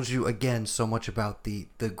 tells you, again, so much about the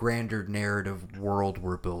grander narrative world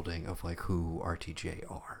we're building of, like, who RTJ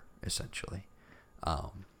are, essentially.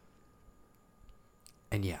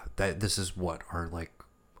 And yeah, this is what our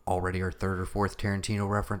already our third or fourth Tarantino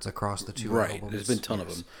reference across the two albums. There's been a ton of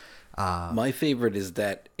them. My favorite is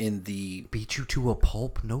that in the Beat You to a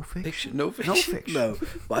Pulp, No Fiction. No Fiction. No.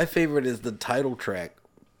 My favorite is the title track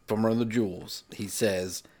from Run the Jewels. He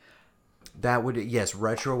says that would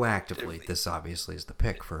retroactively. This obviously is the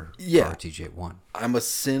pick for RTJ1. I'm a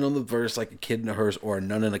sin on the verse like a kid in a hearse or a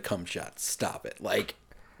nun in a cum shot. Stop it. Like.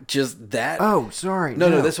 Just that. Oh, sorry.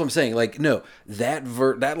 No, that's what I'm saying. Like, no, that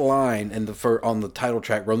line and on the title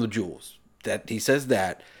track, "Run the Jewels." That he says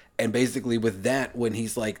that, and basically with that, when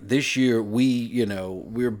he's like, "This year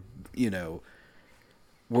we're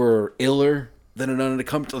iller than a nun in a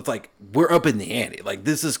cum." It's like we're up in the ante. Like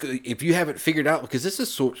this is if you haven't figured out because this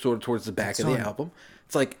is sort of towards the back of the album.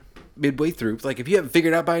 It's like midway through. It's like if you haven't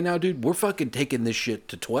figured out by now, dude, we're fucking taking this shit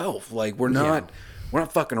to 12. Like we're not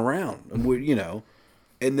fucking around, and we're.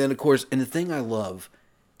 And then, of course, and the thing I love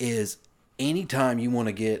is anytime you want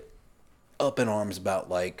to get up in arms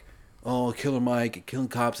about, like, oh, Killer Mike, killing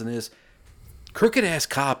cops and this, Crooked Ass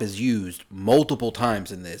Cop is used multiple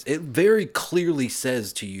times in this. It very clearly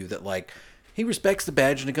says to you that, like, He respects the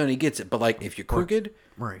badge and the gun. He gets it. But like, if you're crooked,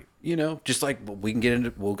 Right. you know, just like we can get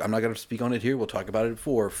into. Well, I'm not going to speak on it here. We'll talk about it at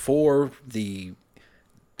 4. 4, the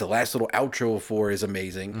last little outro of 4 is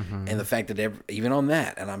amazing, and the fact that even on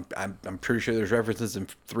that, and I'm pretty sure there's references in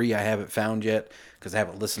 3 I haven't found yet because I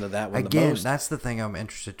haven't listened to that one the Again, most. that's the thing I'm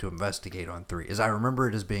interested to investigate on 3. Is I remember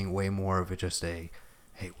it as being way more of just hey,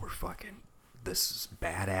 we're fucking, this is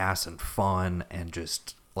badass and fun and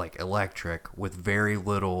just like electric with very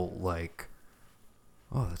little like,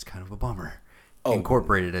 oh, that's kind of a bummer.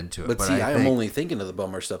 Incorporated into it. But see, I am think only thinking of the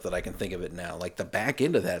bummer stuff that I can think of it now. Like the back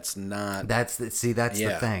end of that's not. that's the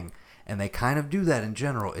thing. And they kind of do that in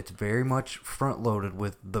general. It's very much front loaded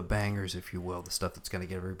with the bangers, if you will, the stuff that's going to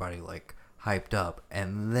get everybody like hyped up.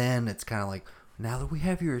 And then it's kind of like, now that we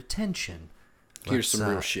have your attention, Here's some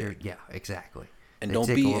real shit. Yeah, exactly. And They don't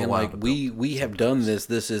take a be little and while like to we build. have done this.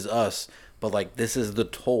 This is us. But like this is the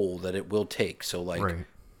toll that it will take. So like, Right.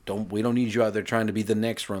 we don't need you out there trying to be the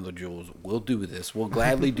next Run the Jewels. We'll do this. We'll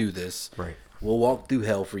gladly do this. Right. We'll walk through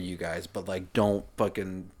hell for you guys. But like, don't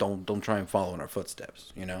try and follow in our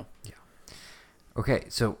footsteps. You know. Yeah. Okay,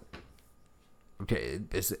 so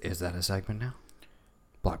is that a segment now?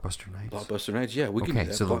 Blockbuster Nights. Blockbuster Nights. Yeah, we can do Okay,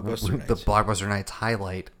 that. so Blockbuster the Nights. Blockbuster Nights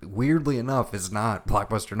highlight, weirdly enough, is not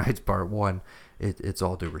Blockbuster Nights Part 1. It's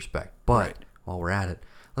all due respect. But Right. while we're at it,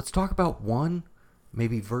 let's talk about 1,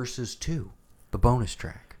 maybe versus 2, the bonus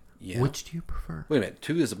track. Yeah. Which do you prefer? Wait a minute.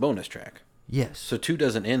 2 is a bonus track. Yes. So 2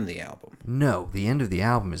 doesn't end the album. No, the end of the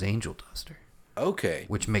album is Angel Duster, Okay.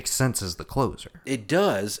 which makes sense as the closer. It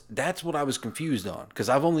does. That's what I was confused on. Because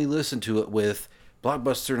I've only listened to it with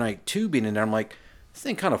Blockbuster Night 2 being in there. I'm like, this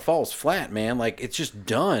thing kind of falls flat, man. Like, it's just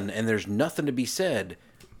done and there's nothing to be said.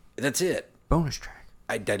 That's it. Bonus track.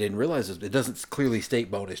 I didn't realize it doesn't clearly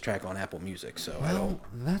state bonus track on Apple Music, so I don't. Well,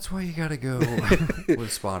 that's why you gotta go with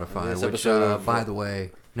Spotify. This Which, episode of- by the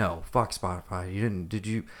way, no, fuck Spotify. You didn't? Did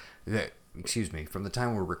you? Excuse me. From the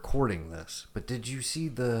time we're recording this, but did you see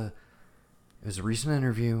the? It was a recent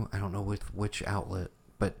interview. I don't know with which outlet,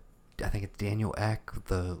 but I think it's Daniel Ek,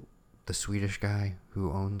 the Swedish guy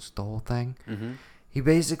who owns the whole thing. Mm-hmm. He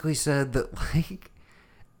basically said that like,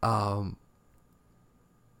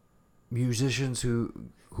 musicians who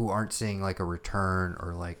aren't seeing like a return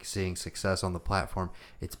or like seeing success on the platform,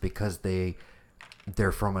 it's because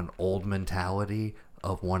they're from an old mentality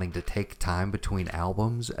of wanting to take time between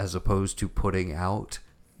albums as opposed to putting out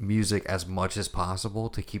music as much as possible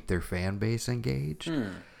to keep their fan base engaged.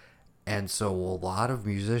 And so a lot of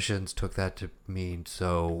musicians took that to mean,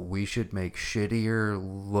 so we should make shittier,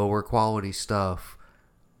 lower quality stuff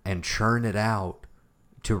and churn it out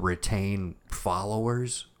to retain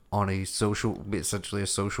followers on essentially a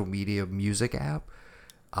social media music app.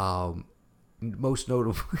 Most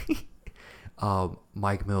notably,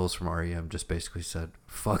 Mike Mills from REM just basically said,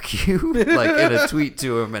 fuck you, like in a tweet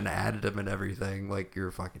to him and added him and everything, like, you're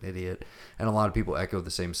a fucking idiot. And a lot of people echoed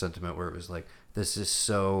the same sentiment where it was like, this is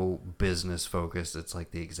so business focused, it's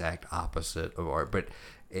like the exact opposite of art. But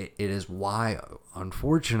it is why,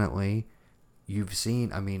 unfortunately, you've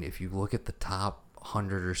seen, I mean, if you look at the top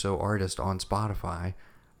 100 or so artists on Spotify,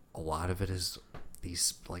 a lot of it is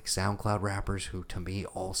these like SoundCloud rappers who to me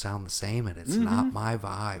all sound the same, and it's not my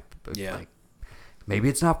vibe. But Yeah. like, maybe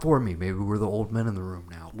it's not for me. Maybe we're the old men in the room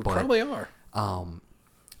now. We but probably are.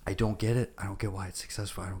 I don't get it. I don't get why it's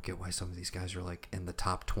successful. I don't get why some of these guys are like in the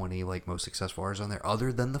top 20 like most successful artists on there,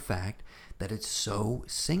 other than the fact that it's so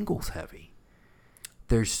singles heavy.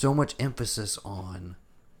 There's so much emphasis on,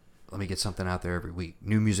 let me get something out there every week.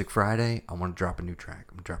 New Music Friday, I want to drop a new track.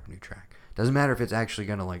 I'm going to drop a new track. Doesn't matter if it's actually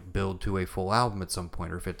going to like build to a full album at some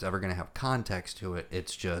point or if it's ever going to have context to it.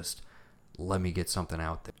 It's just, let me get something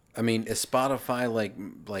out there. I mean, is Spotify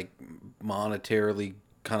like monetarily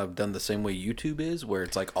kind of done the same way YouTube is, where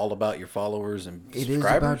it's like all about your followers and It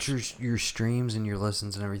subscribers? is about your streams and your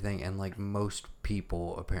listens and everything, and like most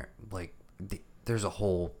people apparently like there's a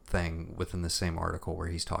whole thing within the same article where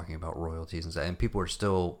he's talking about royalties and stuff, and people are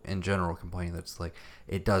still in general complaining that it's like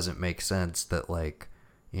it doesn't make sense that like,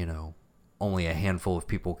 you know, only a handful of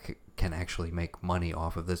people can actually make money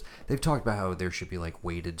off of this. They've talked about how there should be like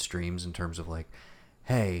weighted streams in terms of like,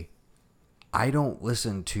 hey, I don't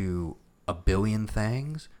listen to a billion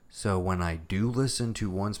things, so when I do listen to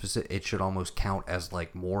one specific, it should almost count as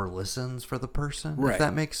like more listens for the person, Right. if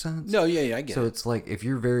that makes sense. No, yeah, I get so it. it's like if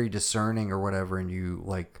you're very discerning or whatever, and you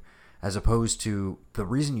like, as opposed to the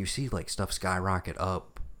reason you see like stuff skyrocket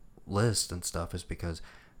up list and stuff is because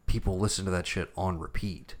people listen to that shit on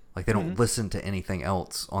repeat. Like they don't listen to anything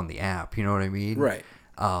else on the app. You know what I mean? Right.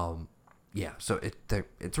 yeah, so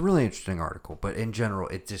it's a really interesting article, but in general,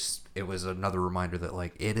 it was another reminder that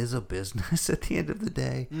like it is a business at the end of the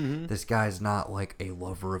day. This guy's not like a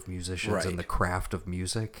lover of musicians and the craft of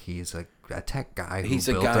music. He's a tech guy. He's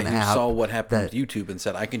a guy who saw what happened with YouTube and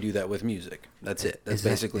said, "I can do that with music." That's it. That's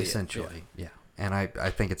basically essentially, yeah. And I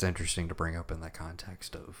think it's interesting to bring up in that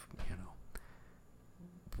context of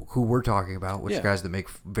who we're talking about, which guys that make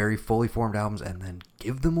very fully formed albums and then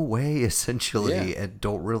give them away essentially, and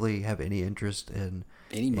don't really have any interest in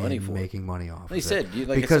any money for making money off. They said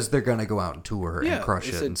because they're going to go out and tour and crush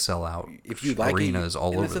it and sell out if you like arenas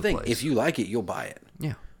all over the place. If you like it, you'll buy it.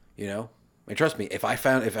 Yeah, I mean, trust me. If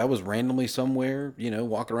I was randomly somewhere,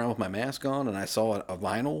 walking around with my mask on, and I saw a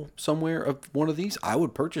vinyl somewhere of one of these, I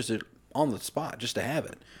would purchase it on the spot just to have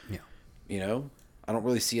it. Yeah, I don't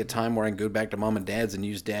really see a time where I can go back to mom and dad's and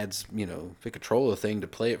use dad's, controller thing to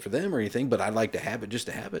play it for them or anything, but I'd like to have it just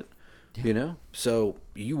to have it, So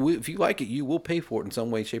if you like it, you will pay for it in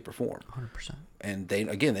some way, shape, or form. 100%. And they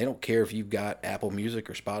don't care if you've got Apple Music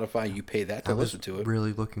or Spotify, you pay that to listen to it.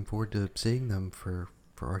 Really looking forward to seeing them for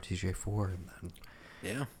RTJ4, and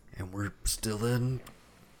then and we're still in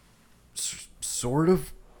sort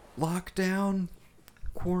of lockdown,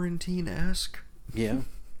 quarantine-esque. Yeah.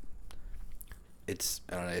 I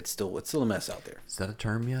don't know. It's still a mess out there. Is that a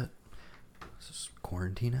term yet? It's just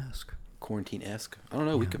quarantine-esque. Quarantine-esque. I don't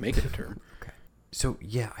know. We could make it a term. Okay. So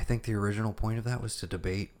yeah, I think the original point of that was to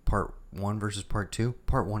debate part 1 versus part 2.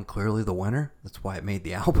 Part 1 clearly the winner. That's why it made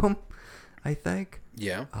the album. I think.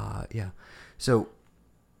 Yeah. Yeah. So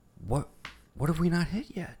what have we not hit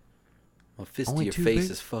yet? Well, Fist to Your Face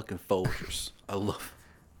is fucking Folgers. I love.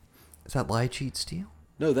 Is that Lie, Cheat, Steal?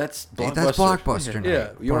 No, that's Blockbuster. That's Blockbuster.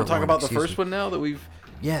 Yeah. You want to talk about the first one now that we've...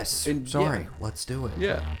 Yes. Sorry. Let's do it.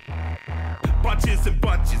 Yeah. Bunches and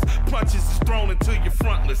bunches, punches is thrown into your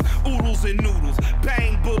frontless. Oodles and noodles,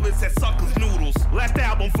 bang bullets at suckers' noodles. Last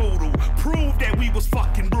album voodoo, proved that we was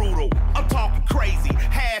fucking brutal. I'm talking crazy,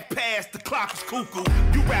 half past the clock is cuckoo.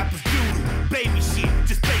 You rappers doodle, baby shit,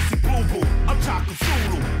 just basic boo boo. I'm talking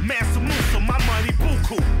Zulu, Mansa Musa, my money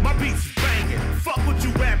buku. My beats is banging, fuck what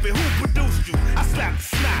you rapping, who produced you? I slap the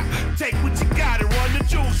snap, take what you got and run the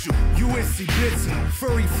juice you. USC Bitsy,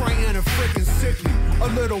 furry, frightened, and freaking sickly. A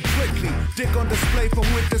little prickly, dick on display for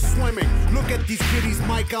winter swimming. Look at these kitties,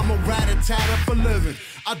 Mike, I'm a rat-a-tat for living.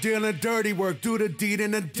 I deal in dirty work, do the deed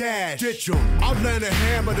in a dash. Ditch 'em, I'll land a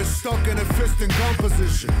hammer that's stuck in a fist and gun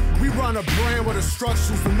position. We run a brand where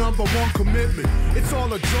destruction's the #1 commitment. It's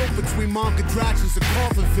all a joke between mom contractions and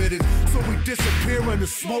coffin fitted. So we disappear in the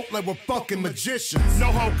smoke like we're fucking magicians.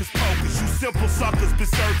 No hocus pocus, you simple suckers been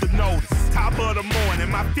served the notice. Top of the morning,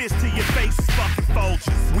 my fist to your face is fucking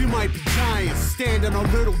Folgers. We might be giants, standing on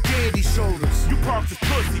little dandy shoulders. You perks is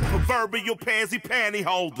pussy, proverbial pansy panty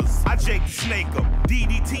holders. I Jake the Snake up,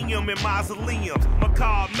 DDT 'em in mausoleums.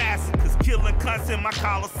 Macabre massacres, killing cunts in my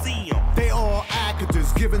coliseum. They all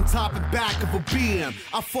actors, giving top and back of a BM.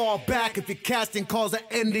 I fall back if your casting calls are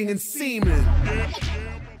ending in semen.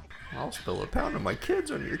 I'll spill a pound of my kids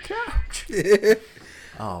on your couch.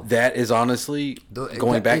 That is honestly,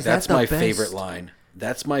 going back, that's my best? favorite line.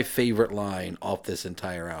 That's my favorite line off this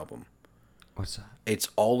entire album. What's that? It's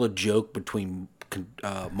all a joke between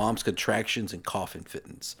mom's contractions and coffin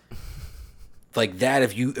fittings. Like that,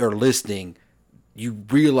 if you are listening, you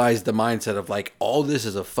realize the mindset of like, all this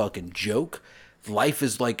is a fucking joke. Life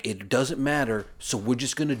is like, it doesn't matter, so we're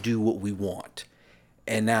just going to do what we want.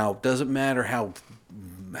 And now, it doesn't matter how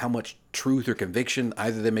much truth or conviction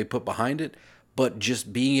either they may put behind it, but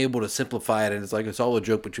just being able to simplify it, and it's like, it's all a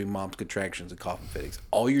joke between mom's contractions and coffin fittings.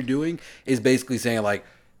 All you're doing is basically saying like,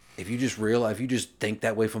 if you just think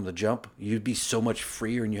that way from the jump, you'd be so much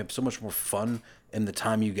freer and you have so much more fun in the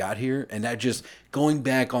time you got here. And that just, going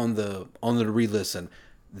back on the re-listen,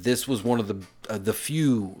 this was one of the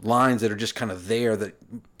few lines that are just kind of there that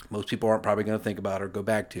most people aren't probably going to think about or go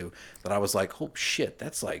back to, that I was like, oh shit,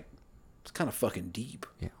 that's like, it's kind of fucking deep.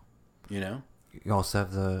 Yeah. You know? You also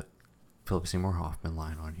have the Philip Seymour Hoffman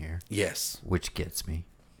line on here. Yes. Which gets me.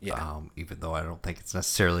 Yeah. Even though I don't think it's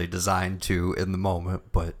necessarily designed to in the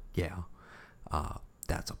moment, but yeah.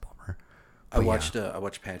 That's a bummer. But I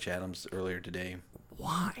watched Patch Adams earlier today.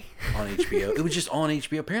 Why? On HBO. It was just on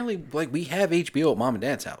HBO. Apparently, like, we have HBO at mom and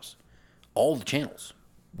dad's house. All the channels.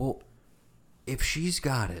 Well, if she's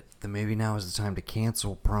got it, then maybe now is the time to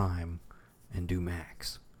cancel Prime and do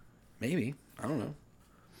Max. Maybe. I don't know.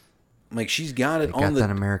 Like, she's got it they on got that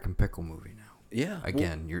American Pickle movie now. Yeah.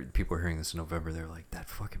 Again, people are hearing this in November. They're like, that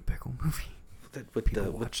fucking pickle movie. With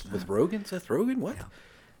Rogen? Seth Rogen? What?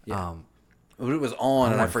 Yeah. But it was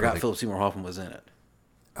on, and I forgot Philip Seymour Hoffman was in it.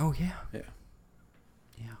 Oh, yeah. Yeah.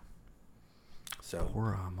 Yeah. So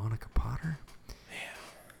Poor Monica Potter.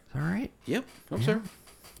 Yeah. All right. Yep. I'm sorry.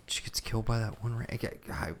 She gets killed by that one.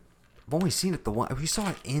 I've only seen it the one. We saw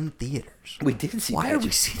it in theaters. We did see Why that. did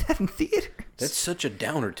we see that in theaters? That's such a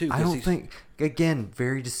downer too. I 'cause don't he's- think. Again,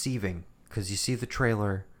 very deceiving because you see the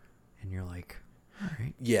trailer and you're like, all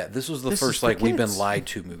right. Yeah, this was the This is first for like we've been kids. lied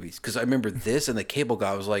to movies because I remember this and the Cable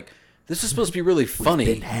Guy was like, "This is supposed to be really funny."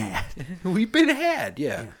 Been had. We've been had.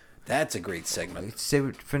 Yeah. That's a great segment.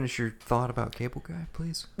 Finish your thought about Cable Guy,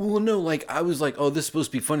 please. Well, no, like I was like, "Oh, this is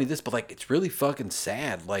supposed to be funny." But like, it's really fucking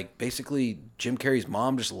sad. Like, basically, Jim Carrey's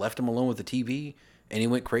mom just left him alone with the TV, and he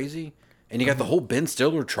went crazy. And you got the whole Ben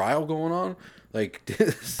Stiller trial going on. Like,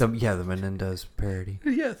 The Menendez parody.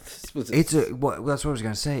 yeah, That's what I was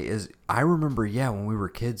gonna say. Is I remember, when we were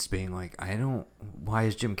kids, being like, why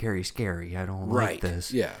is Jim Carrey scary? I don't like Right,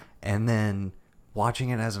 this. yeah. And then watching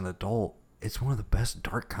it as an adult, it's one of the best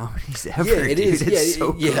dark comedies ever. Yeah, it is. Dude. It's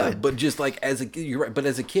so yeah. good. But just like as a you're right. But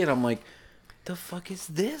as a kid, I'm like, the fuck is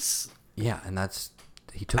this? Yeah, and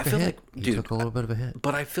he took I a feel hit. like, He dude, took a little bit of a hit.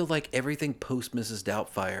 But I feel like everything post Mrs.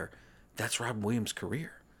 Doubtfire, that's Robin Williams'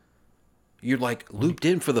 career. You're like looped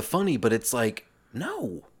in for the funny, but it's like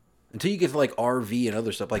no, until you get to like RV and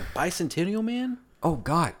other stuff like Bicentennial Man. Oh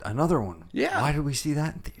God, another one. Yeah. Why did we see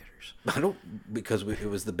that in theaters? I don't because it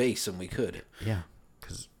was the base and we could. Yeah,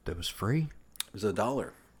 because it was free. It was $1.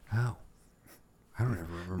 Oh. I don't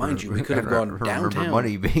ever remember. Mind you, we could have I don't gone remember downtown.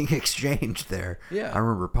 money being exchanged there. Yeah. I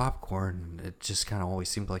remember popcorn. It just kind of always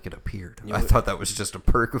seemed like it appeared. You know I what- thought that was just a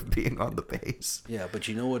perk of being on the base. Yeah, but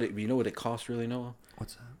you know what? It cost really, Noah?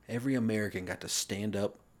 What's that? Every American got to stand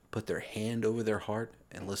up, put their hand over their heart,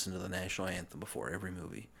 and listen to the national anthem before every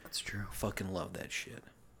movie. That's true. Fucking love that shit.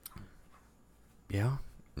 Yeah.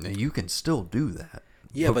 Now, you can still do that.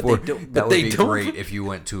 Yeah, but Before- they don't. That But would they be don't. great if you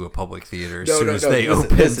went to a public theater as soon as they listen,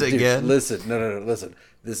 opened listen, dude, again. Listen, no, listen.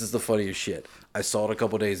 This is the funniest shit. I saw it a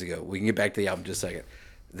couple days ago. We can get back to the album in just a second.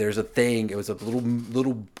 There's a thing. It was a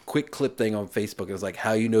little quick clip thing on Facebook. It was like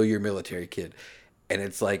how you know you're a military kid, and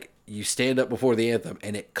it's like you stand up before the anthem,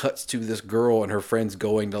 and it cuts to this girl and her friends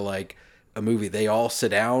going to like a movie. They all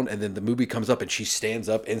sit down, and then the movie comes up, and she stands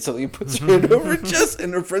up instantly and puts her hand over her chest,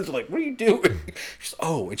 and her friends are like, "What are you doing?" She's,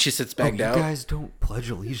 "Oh," and she sits back down. You guys don't pledge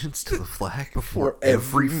allegiance to the flag before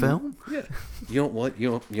every film? Yeah. You don't what? You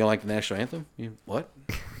don't like the national anthem? You what?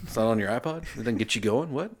 It's not on your iPod? It doesn't get you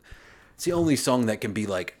going? What? It's the only song that can be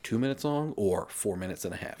like 2 minutes long or 4 minutes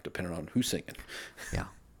and a half, depending on who's singing. Yeah.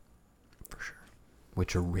 For sure.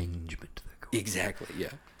 Which arrangement they go. Exactly, yeah.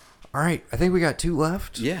 All right. I think we got 2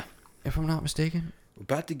 left. Yeah. If I'm not mistaken. We're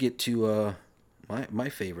about to get to my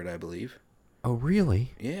favorite, I believe. Oh,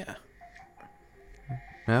 really? Yeah.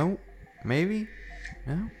 No? Maybe?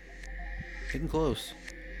 No? Getting close.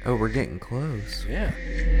 Oh, we're getting close. Yeah.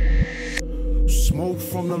 Smoke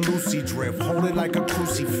from the Lucy drip, hold it like a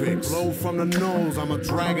crucifix. Blow from the nose, I'm a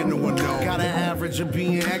dragon to a no. Got an average of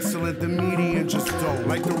being excellent, the median just don't.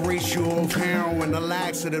 Like the ratio of heroin, the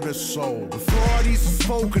laxative is sold. Authorities have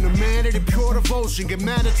spoken, a man of the pure devotion. Get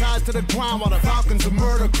magnetized to the ground while the falcons of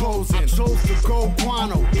murder closing. I chose to go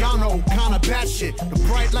guano, y'all know, kinda batshit. The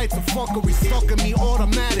bright lights of fuckery stuck in me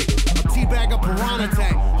automatic. A teabag, a piranha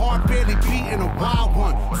tank, heart barely beating, a wild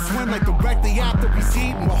one. Swim like the wreck the after he's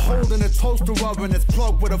eating. We're holding a toaster oven that's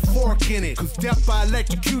plugged with a fork in it. Cause death by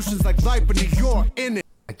electrocution's like life in New York, in it.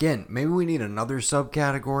 Again, maybe we need another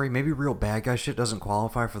subcategory. Maybe real bad guy shit doesn't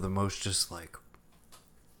qualify for the most just like...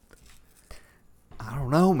 I don't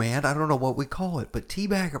know, man. I don't know what we call it. But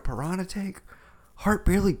teabag, a piranha tank, heart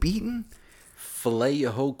barely beaten. Filet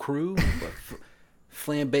your whole crew.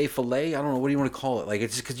 Flambe filet. I don't know. What do you want to call it? Like,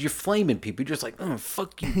 it's just because you're flaming people. You're just like, oh,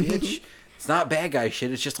 fuck you, bitch. It's not bad guy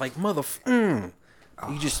shit. It's just like, You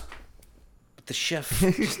just... The chef,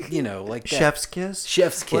 you know, like that. Chef's kiss?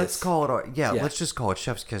 Chef's kiss. Let's call it... let's just call it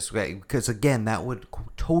chef's kiss. Because, again, that would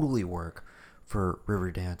totally work for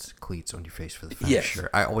Riverdance cleats on your face for the finish. Yes. Sure.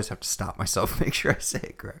 I always have to stop myself and make sure I say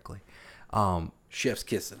it correctly. Chef's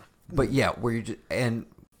kissing. But yeah, where you just... And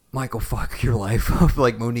Michael, fuck your life up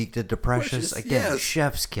like Monique did to Precious. Precious, Again, yes.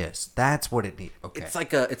 chef's kiss. That's what it needs. Okay. It's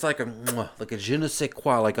like a mwah, like a je ne sais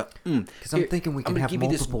quoi, like a Because I'm thinking we can have give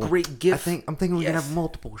multiple... you this great gift. I'm thinking we can Yes. have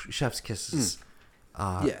multiple chef's kisses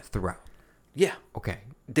throughout. Yeah. Okay.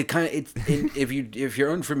 The kind of it's if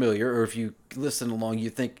you're unfamiliar or if you listen along,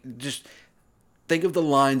 you just think of the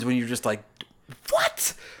lines when you're just like,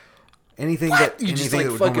 what? Anything What? that You just, like,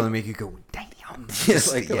 that would fucking- normally make you go, damn. Yeah,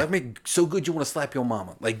 like I mean, so good you want to slap your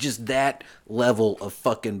mama. Like just that level of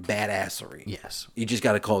fucking badassery. Yes. You just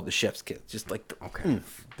got to call it the chef's kiss. Just like Okay.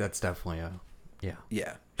 That's definitely a... Yeah.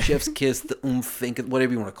 yeah. Chef's kiss, the think,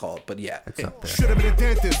 whatever you want to call it. But yeah, It's up there. Should have been a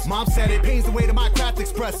dentist. Mom said it pains the way that my craft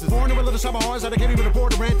expresses. Born in a little shop of horrors that I can't even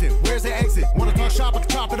afford to rent it. Where's the exit? Wanna talk shop? I can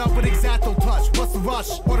chop it up with X-Acto touch. What's the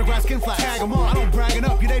rush? Autograph skin flat. Tag 'em up. I don't bragging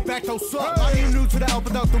up. You they back those suck. Are you new to the El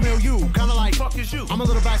Producto Milieu? Kinda like fuck is you. I'm a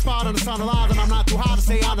little back spot on the sound alive, and I'm not too high to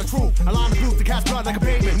say I'm the truth. I line the booth to cast blood like a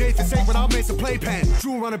pavement. Nathan sacred, I'll make some playpen.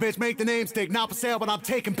 Drew run a bitch, make the name stick. Not for sale, but I'm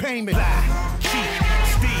taking payment. Lie, cheat,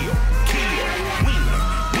 steal, kill, win,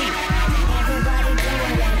 win.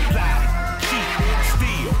 Lie, cheat,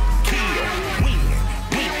 steal, kill, win,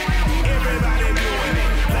 win. Everybody doing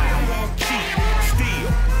it. Lie, cheat, steal,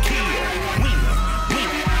 kill, win, win.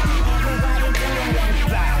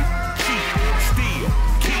 Lie, cheat, steal,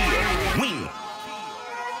 kill, win.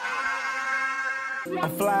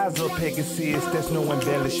 I'm fly as a Pegasus, that's no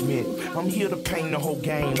embellishment. I'm here to paint the whole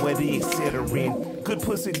game, whether it's set or in. Good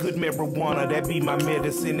pussy, good marijuana, that be my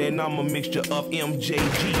medicine. And I'm a mixture of MJG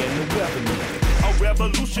and the weatherman. A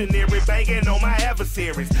revolutionary banging on my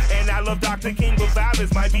adversaries. And I love Dr. King, but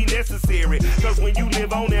violence might be necessary. Cause when you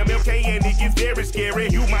live on MLK and it gets very scary,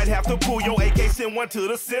 you might have to pull your AK, send one to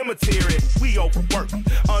the cemetery. We overwork,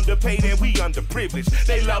 underpaid, and we underprivileged.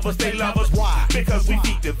 They love us, why? Because we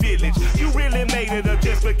feed the village. You really made it or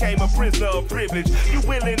just became a prisoner of privilege? You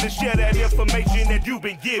willing to share that information that you've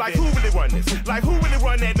been given? Like who really run this? Like who really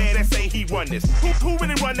run that man that say he run this? Who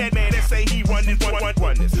really run that man that say he run this?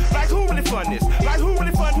 Run this? Like who really fund this? Like who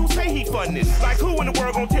really fund who say he fund this? Like who in the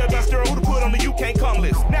world gonna tell Dusty who to put on the You Can't Come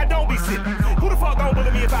list? Now don't be silly. Who the fuck gon'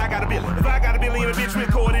 bully me if I got a billion? If I got a billion and a bitch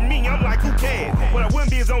recording me, I'm like, who cares? What I wouldn't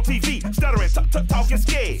be is on TV, stuttering, talking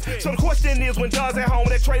scared. So the question is, when Don's at home,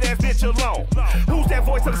 that trade ass bitch alone. Who's that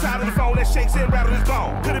voice on the side of the phone that shakes and rattles his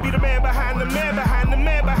bone? Could it be the man behind the man behind the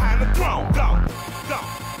man behind the throne? Go.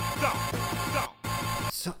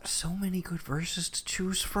 So many good verses to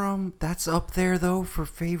choose from. That's up there though for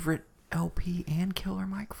favorite LP and Killer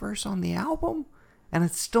Mike verse on the album, and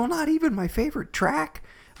it's still not even my favorite track.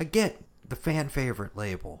 I get the fan favorite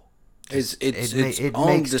label. It's It on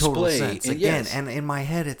makes display. total sense. And Again, yes. and in my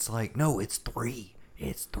head it's like, no, it's 3.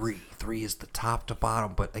 It's 3. 3 is the top to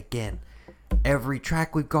bottom. But again, every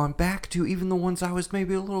track we've gone back to, even the ones I was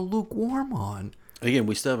maybe a little lukewarm on. Again,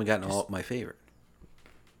 we still haven't gotten all my favorite.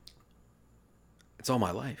 It's all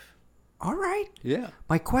my life. All right. Yeah.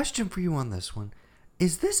 My question for you on this one,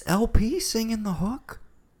 is this LP singing the hook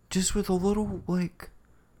just with a little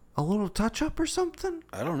touch up or something?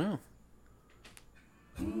 I don't know.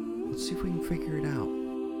 Let's see if we can figure it out.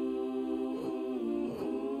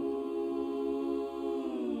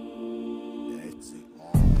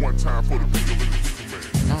 One time for the people in the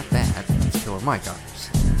man. Not that. That's Killer Mike,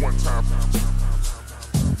 obviously. One time for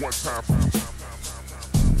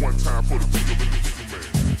the people in the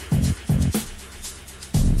man.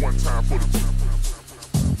 One time for the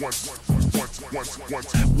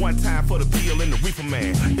One time for the bill and the reefer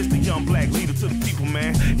man. It's the young black leader to the people,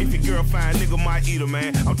 man. If your girl fine, nigga might eat her,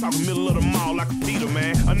 man. I'm talking middle of the mall like a Peter,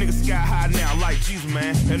 man. A nigga sky high now like Jesus,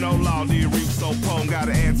 man. And no law, the reef so poem. Got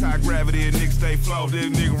an anti-gravity, a nigga stay flow. This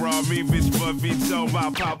nigga raw me, bitch, but bitch, so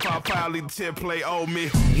about pop, lead the 10 play, old me.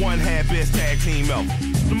 One half best tag team ever.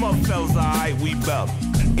 The mother fellas alright, we better.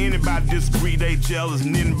 Anybody disagree, they jealous,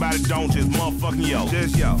 and anybody don't, just motherfucking yo.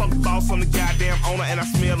 Just yo. Fuck the boss, I'm the goddamn owner, and I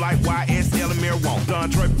smell like YSL and marijuana. Don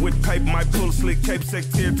Draper with paper, might pull a slick cape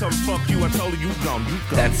secretary, tell me fuck you, I told her you gone.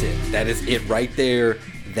 That's it. That is it right there.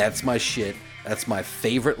 That's my shit. That's my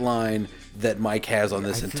favorite line that Mike has on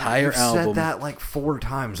this entire You've album. said that like 4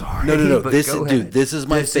 times already. No. but This go is, ahead. dude. This is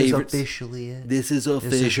my favorite. This is officially it. This is your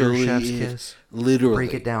officially chef's it. kiss. Literally.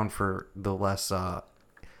 Break it down for the less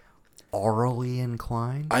orally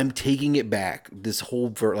inclined. I'm taking it back. This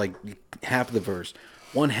whole like half of the verse.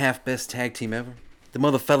 One half best tag team ever. The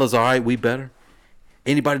mother fellas alright, we better.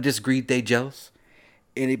 Anybody disagree, they jealous.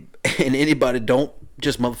 And anybody don't,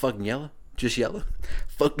 just motherfucking yellow. Just yellow.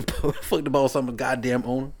 Fuck the boss, I'm a goddamn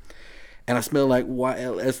owner. And I smell like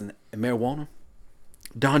YLS and marijuana.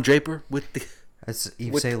 Don Draper with the... That's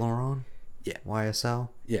Yves Saint Laurent? Yeah. YSL?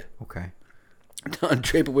 Yeah. Okay. Don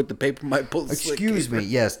Draper with the paper might pull the slick Excuse caper. me.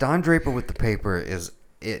 Yes, Don Draper with the paper is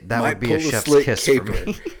it. That Might would be pull a the chef's slick kiss caper. for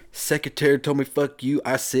me. Secretary told me fuck you.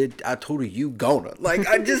 I told her you gonna. Like,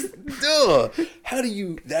 I just how do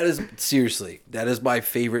you, that is seriously, that is my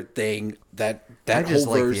favorite thing. That I just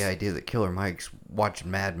whole like verse. the idea that Killer Mike's watching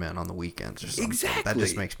Mad Men on the weekends or something. Exactly. That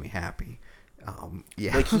just makes me happy.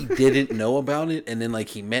 Yeah. Like, he didn't know about it, and then like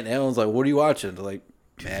he met Ellen's like, what are you watching? Like,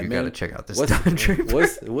 you Mad Men. gotta check out this Don Draper.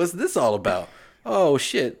 What's this all about? oh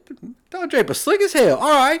shit, Don Draper, slick as hell. All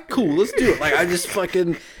right, cool, let's do it. Like, I just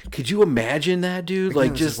fucking, could you imagine that, dude?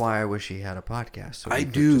 Like, This just is why I wish he had a podcast. So I we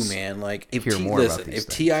could do, just man. Like, if hear more about these if things.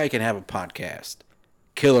 T.I. can have a podcast,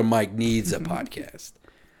 Killer Mike needs a podcast.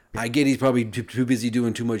 I get he's probably too busy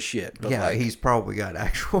doing too much shit. But Yeah, like, he's probably got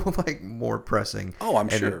actual like more pressing, I'm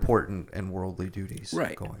and sure. important and worldly duties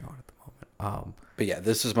Right. going on at the moment. But yeah,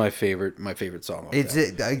 this is my favorite song. Of It's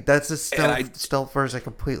that. that's a stealth, I- stealth verse I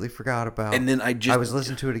completely forgot about. And then I was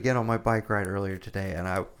listening to it again on my bike ride earlier today, and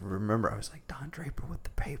I remember I was like, Don Draper with the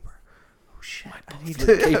paper. Oh shit! I need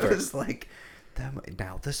the to. paper. I was like,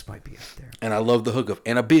 now this might be up there. And I love the hook of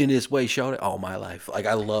 "and I've been this way, shout it all my life." Like,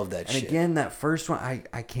 I love that And shit. again, that first one,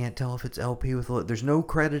 I can't tell if it's LP with. There's no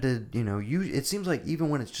credited. It seems like even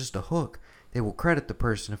when it's just a hook, they will credit the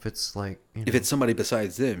person if it's like. If it's somebody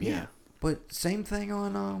besides them, yeah. But same thing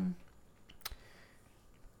on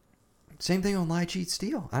Lie Cheat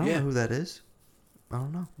Steal. I don't know who that is. I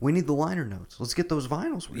don't know. We need the liner notes. Let's get those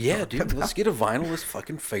vinyls. Yeah, dude. Let's get a vinyl. Let's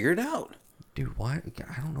fucking figure it out. Dude, why?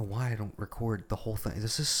 I don't know why I don't record the whole thing.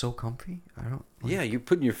 This is so comfy. I don't. Yeah, you're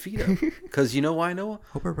putting your feet up. Because you know why, Noah?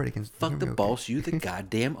 Hope everybody can. Fuck hear the me okay. boss. You the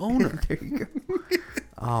goddamn owner. There you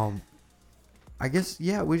go. I guess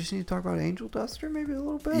we just need to talk about Angel Duster maybe a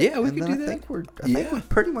little bit. Yeah, we and could then do I that. think we've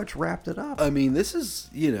pretty much wrapped it up. I mean, this is,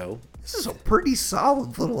 This is a pretty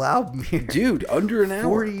solid little album here. dude, under an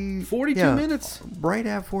hour. 42 minutes. Right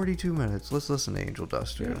at 42 minutes. Let's listen to Angel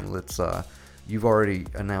Duster. And let's, you've already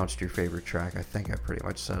announced your favorite track. I think I pretty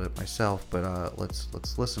much said it myself, but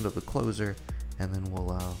let's listen to the closer, and then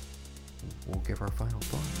we'll give our final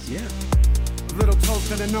thoughts. Yeah. A little toast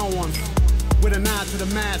to the no ones, with a nod to the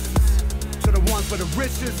masses, to the ones for the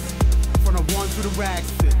riches, from the ones who the rags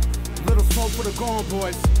fit. A little smoke for the gone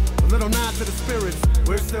boys, a little nod to the spirits.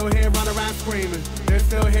 We're still here running around screaming, they're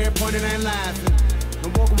still here pointing and laughing.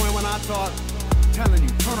 Don't walk away when I talk, telling you,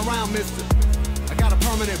 turn around, mister. I got a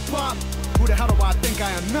permanent bop, who the hell do I think I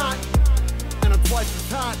am not? And I'm twice as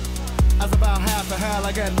hot as about half a hell.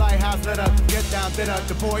 I get lighthouse lit up, get down dinner.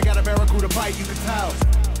 The boy got a barracuda bite, you can tell.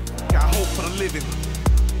 Got hope for the living,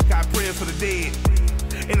 got prayers for the dead.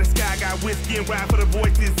 In the sky, got whiskey and ride for the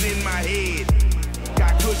voices in my head.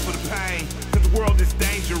 Got kush for the pain, cause the world is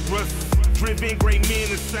dangerous. Driven great men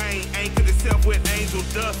insane, anchored itself with angel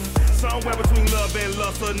dust. Somewhere between love and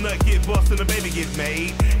lust, a nut get bust and a baby get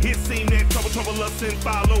made. It seemed that trouble us and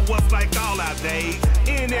follow us like all our days.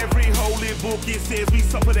 In every holy book it says we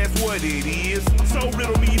suffer, that's what it is. So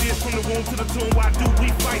riddle me this, from the womb to the tomb, why do we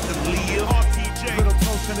fight to live? RTJ. Little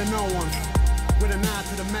toast to the no ones, with a nod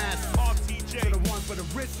to the masses. To the ones for the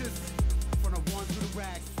riches, from the ones for the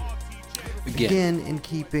rags. Again, in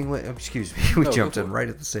keeping with, excuse me, we jumped in right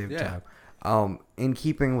at the same Yeah. time. In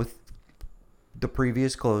keeping with the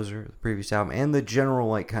previous closer, the previous album, and the general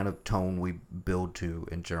like kind of tone we build to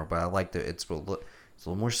in general, but I like that it's a little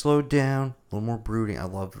more slowed down, a little more brooding. I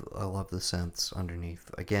love the synths underneath.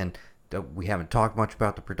 Again, we haven't talked much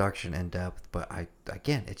about the production in depth, but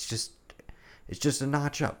it's just a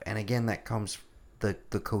notch up. And again, that comes the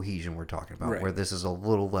cohesion we're talking about, Right. where this is a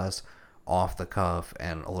little less off the cuff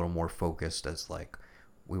and a little more focused, as like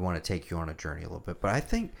we want to take you on a journey a little bit. But I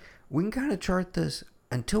think we can kind of chart this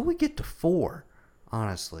until we get to 4.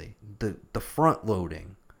 Honestly, the front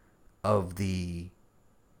loading of the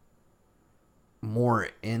more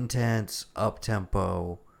intense, up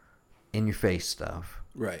tempo, in your face stuff,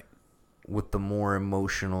 Right. with the more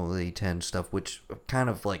emotionally tense stuff, which kind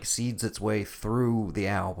of like seeds its way through the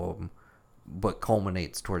album, but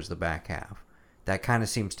culminates towards the back half. That kind of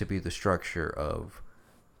seems to be the structure of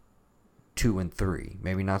 2 and 3.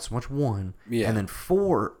 Maybe not so much 1. Yeah. And then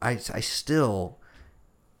 4, I still,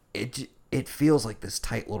 it feels like this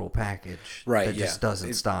tight little package. Right, That just yeah.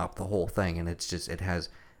 doesn't stop the whole thing. And it's just, it has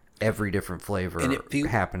every different flavor And it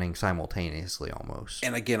happening simultaneously almost.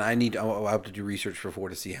 And again, I'll have to do research for 4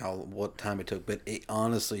 to see what time it took. But it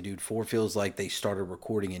honestly, dude, 4 feels like they started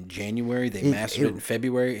recording in January. They mastered it in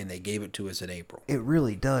February, and they gave it to us in April. It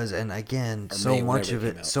really does. And again, Or so May, much whenever of it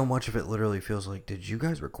came it, out. so much of it literally feels like, did you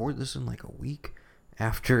guys record this in like a week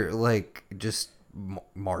after like just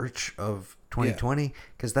March of 2020?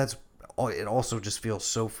 Because it also just feels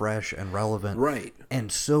so fresh and relevant, Right.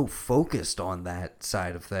 and so focused on that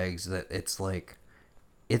side of things that it's like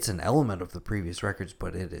it's an element of the previous records,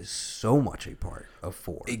 but it is so much a part of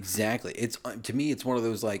 4. Exactly. It's to me, it's one of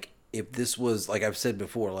those, like, if this was, like I've said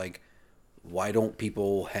before, like, why don't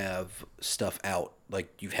people have stuff out?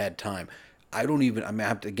 Like, you've had time. I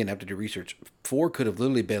have to do research. 4 could have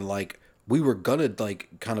literally been like, we were gonna like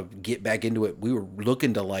kind of get back into it. We were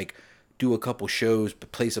looking to like do a couple shows,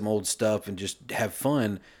 play some old stuff, and just have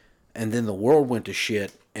fun. And then the world went to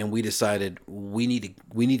shit, and we decided we need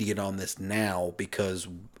to get on this now because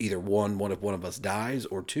either one of us dies,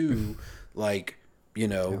 or two, like, you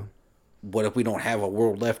know, what if we don't have a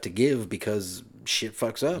world left to give because shit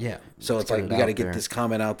fucks up? Yeah. So Let's it's like get it we got to out get there. this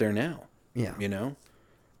comment out there now. Yeah. You know?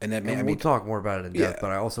 And that And we'll talk more about it in depth, Yeah. but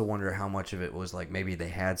I also wonder how much of it was like maybe they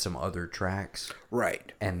had some other tracks.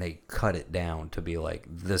 Right. And they cut it down to be like,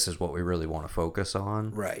 this is what we really want to focus on.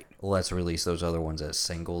 Right. Let's release those other ones as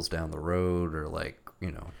singles down the road, or like,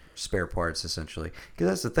 you know, spare parts essentially. Because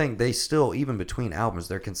that's the thing. They still, even between albums,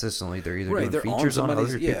 they're either Right, they're doing on features on somebody's-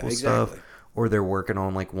 other yeah, people's exactly. stuff, or they're working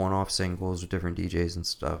on like one-off singles with different DJs and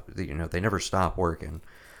stuff. You know, they never stop working.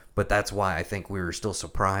 But that's why I think we were still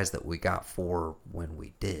surprised that we got 4 when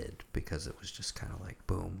we did, because it was just kind of like,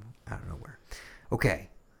 boom, out of nowhere. Okay.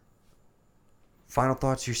 Final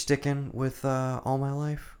thoughts, you're sticking with All My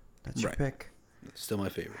Life? That's your Right. pick? Still my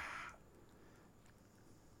favorite.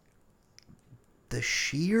 The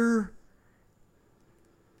sheer...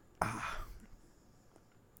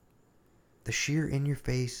 the sheer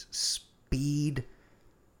in-your-face speed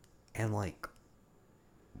and, like,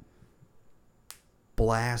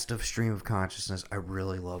 blast of Stream of Consciousness, I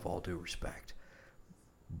really love All Due Respect.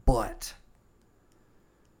 But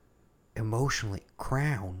emotionally,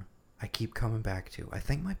 Crown, I keep coming back to. I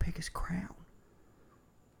think my pick is Crown.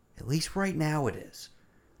 At least right now it is.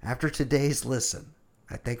 After today's listen,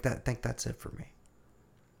 I think that's it for me.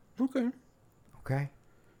 Okay. Okay?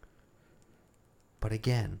 But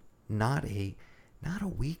again, not a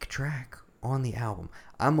weak track on the album.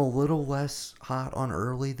 I'm a little less hot on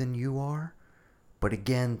Early than you are. But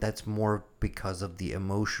again, that's more because of the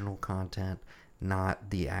emotional content,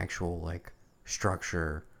 not the actual, like,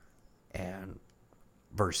 structure and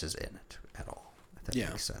verses in it at all. If that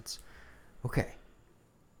makes sense. Okay.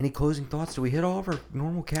 Any closing thoughts? Do we hit all of our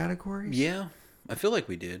normal categories? Yeah, I feel like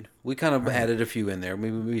we did. We kind of added a few in there.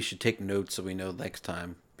 Maybe we should take notes so we know next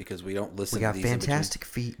time, because we don't listen We got to these in between. Fantastic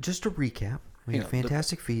Feet. Just to recap, we Hang got on,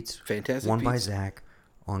 Fantastic Feats. Fantastic one by Feats. Zach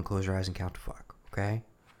on Close Your Eyes and Count to Fuck. Okay?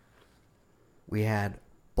 We had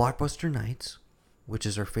Blockbuster Nights, which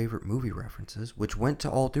is our favorite movie references, which went to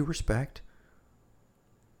All Due Respect.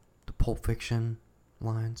 The Pulp Fiction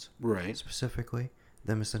lines. Right. Specifically.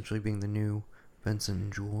 Them essentially being the new Vincent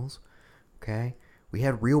and Jules. Okay? We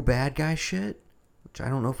had Real Bad Guy shit, which I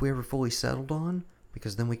don't know if we ever fully settled on,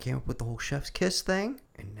 because then we came up with the whole Chef's Kiss thing.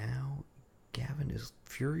 And now Gavin is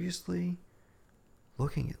furiously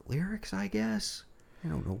looking at lyrics, I guess. I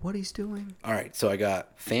don't know what he's doing. All right, so I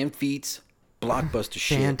got Fan Feats, Blockbuster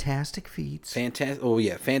shit. Fantastic Feats.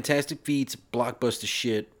 Fantastic Feats, Blockbuster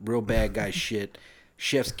shit, Real Bad Guy shit,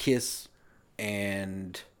 Chef's Kiss,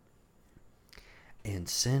 and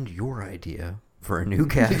send your idea for a new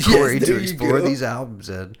category Yes, to there you explore go. these albums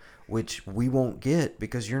in, which we won't get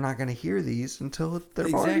because you're not going to hear these until they've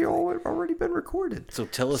Exactly. already been recorded. So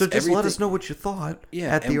tell us So just let everything- us know what you thought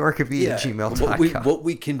at and- the archive@gmail.com. what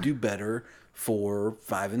we can do better for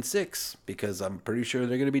 5 and 6, because I'm pretty sure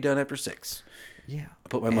they're going to be done after 6. Yeah. I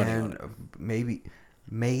put my money And on it.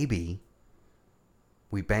 Maybe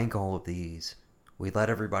we bank all of these. We let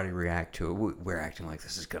everybody react to it. We're acting like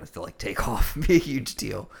this is going to like take off and be a huge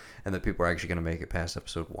deal, and that people are actually going to make it past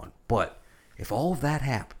episode 1. But if all of that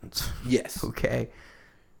happens, yes, okay,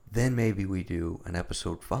 then maybe we do an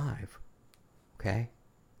episode 5, okay,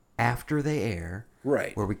 after they air,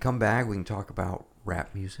 right, where we come back, we can talk about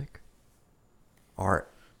rap music,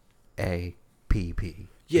 R-A-P-P.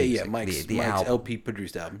 Yeah, music, Mike's album, LP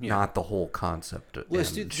produced album. Yeah. not the whole concept.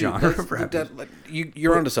 Let's and do genre let's, of rap.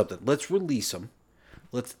 you're onto something. Let's release them.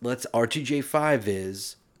 Let's RTJ5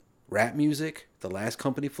 is rap music, the last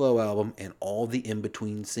Company Flow album, and all the in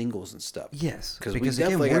between singles and stuff. Yes, we because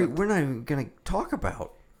again, definitely we're not even going to talk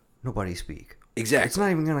about Nobody Speak. Exactly. It's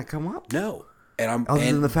not even going to come up. No. And other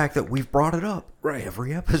than the fact that we've brought it up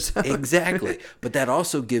every episode. Exactly. But that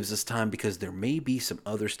also gives us time, because there may be some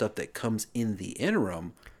other stuff that comes in the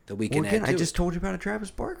interim that we can add to I just it. told you about a Travis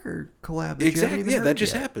Barker collab. That you haven't Exactly. even Yeah, heard that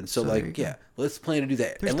just yet. happened. So, there you go. let's plan to do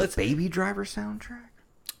that. There's and the let's Baby Driver soundtrack.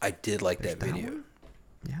 I did like that There's video. one.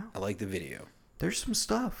 Yeah. I like the video. There's some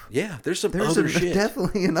stuff. Yeah, there's other shit.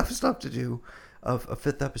 Definitely enough stuff to do of a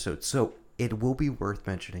 5th episode. So it will be worth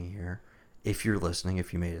mentioning here, if you're listening,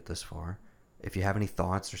 if you made it this far. If you have any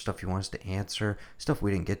thoughts or stuff you want us to answer, stuff we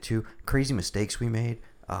didn't get to, crazy mistakes we made,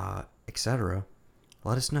 etc.,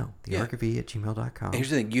 let us know. TheArchive@gmail.com. And here's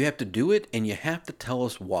the thing. You have to do it, and you have to tell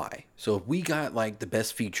us why. So if we got, like, the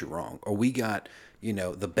best feature wrong, or we got,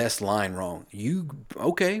 the best line wrong,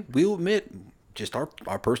 we'll admit just our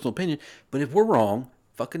personal opinion. But if we're wrong,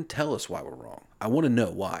 fucking tell us why we're wrong. I want to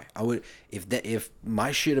know why. I would, if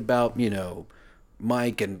my shit about,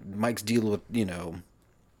 Mike and Mike's deal with,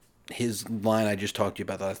 his line I just talked to you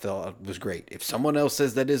about that I thought was great. If someone else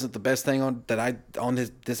says that isn't the best thing on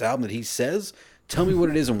this album that he says, tell me what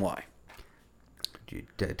it is and why.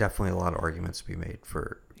 Definitely a lot of arguments to be made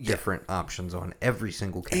for different options on every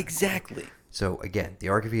single category. Exactly. So again,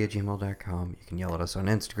 thearchive@gmail.com. You can yell at us on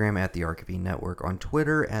Instagram at the Archive Network, on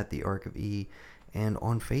Twitter at the Archive, and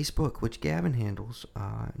on Facebook, which Gavin handles.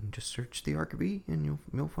 And just search the Archive and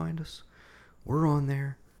you'll find us. We're on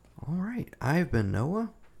there. All right. I've been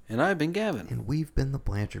Noah. And I've been Gavin. And we've been the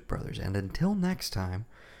Blanchard Brothers. And until next time,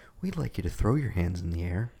 we'd like you to throw your hands in the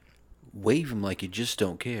air. Wave them like you just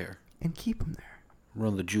don't care. And keep them there.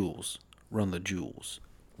 Run the jewels. Run the jewels.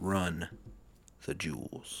 Run the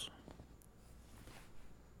jewels.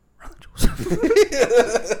 Run the jewels.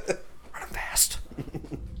 Run fast.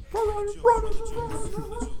 Run.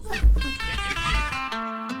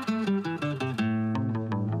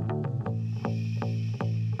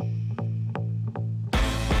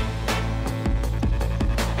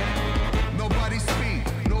 Nobody speak,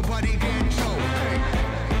 nobody get choked.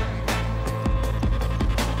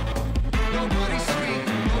 Nobody speak,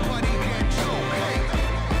 nobody get choked.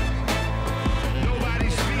 Nobody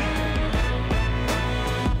speak,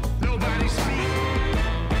 nobody speak.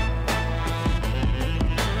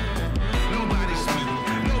 Nobody speak,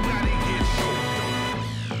 nobody get choked.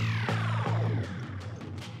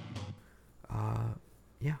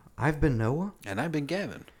 Yeah, I've been Noah. And I've been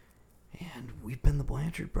Gavin. And we've been the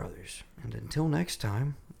Blanchard Brothers. And until next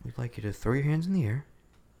time, we'd like you to throw your hands in the air.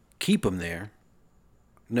 Keep them there.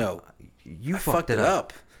 No. You I fucked it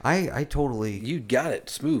up. I totally... You got it.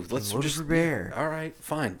 Smooth. Let's Look just... for bear. All right,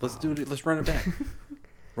 fine. Let's do it. Let's run it back.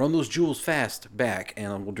 Run those jewels fast back,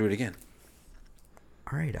 and we'll do it again.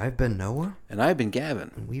 All right, I've been Noah. And I've been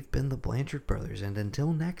Gavin. And we've been the Blanchard Brothers. And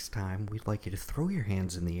until next time, we'd like you to throw your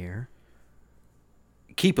hands in the air.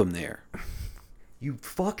 Keep them there. You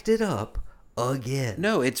fucked it up again.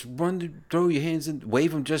 No, it's throw your hands in,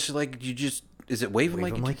 wave them just like you just... Is it wave them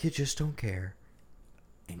Wave like... them like you just don't care.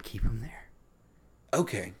 And keep them there.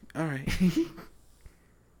 Okay, all right.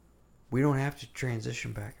 We don't have to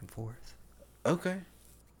transition back and forth. Okay.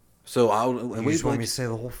 So I'll... You just want me to say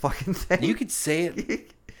the whole fucking thing? You could say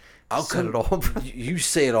it. I'll Said it all, brother. You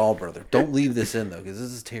say it all, brother. Don't leave this in, though, because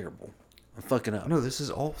this is terrible. I'm fucking up. No, this is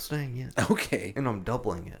all staying in. Okay. And I'm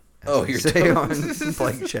doubling it. Oh, you're say on doubling.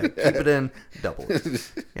 blank check. Keep it in, double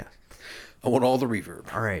it. Yeah. I want all the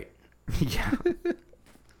reverb. All right. Yeah.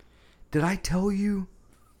 Did I tell you?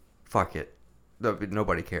 Fuck it.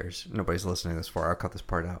 Nobody cares. Nobody's listening this far. I'll cut this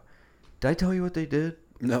part out. Did I tell you what they did?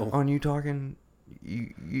 No. On you talking?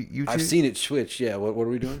 You I've seen it switch. Yeah. What are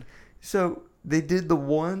we doing? So they did the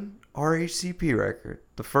one RHCP record,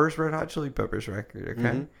 the first Red Hot Chili Peppers record. Okay.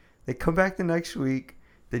 Mm-hmm. They come back the next week.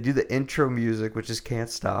 They do the intro music, which is Can't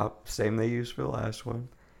Stop, same they used for the last one.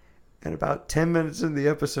 And about 10 minutes into the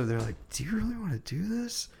episode, they're like, do you really want to do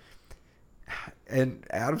this? And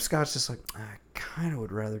Adam Scott's just like, I kind of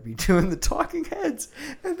would rather be doing the Talking Heads.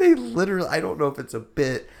 And they literally, I don't know if it's a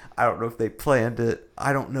bit. I don't know if they planned it.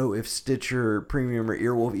 I don't know if Stitcher Premium or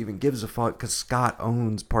Earwolf even gives a fuck because Scott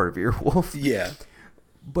owns part of Earwolf. Yeah.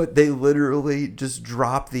 But they literally just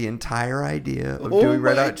dropped the entire idea of doing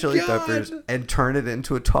Red Hot Chili Peppers and turn it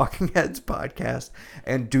into a Talking Heads podcast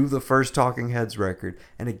and do the first Talking Heads record.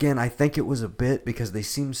 And again, I think it was a bit because they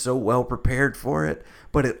seemed so well prepared for it,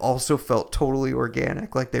 but it also felt totally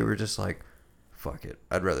organic. Like they were just like, fuck it.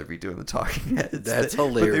 I'd rather be doing the Talking Heads. That's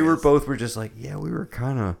hilarious. But they were just like, yeah, we were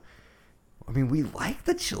kind of, I mean, we like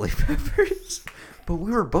the Chili Peppers, but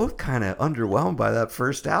we were both kind of underwhelmed by that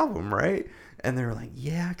first album, right? And they were like,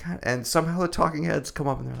 yeah, kind of. And somehow the Talking Heads come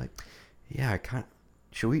up and they're like, yeah, kind of.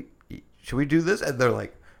 Should we do this? And they're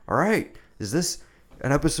like, all right, is this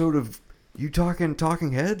an episode of you talking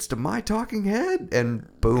Talking Heads to my Talking Head?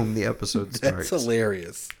 And boom, the episode starts. That's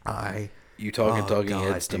hilarious. You talking Talking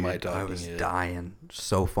Heads to my Talking Head. I was dying.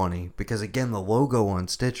 So funny. Because again, the logo on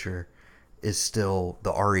Stitcher is still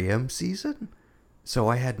the REM season. So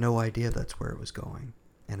I had no idea that's where it was going.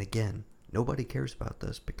 And again, nobody cares about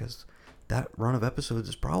this because that run of episodes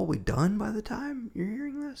is probably done by the time you're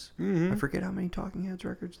hearing this. Mm-hmm. I forget how many Talking Heads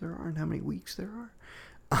records there are and how many weeks there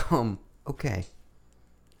are. Okay.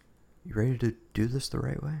 You ready to do this the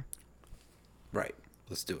right way? Right.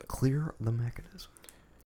 Let's do it. Clear the mechanism.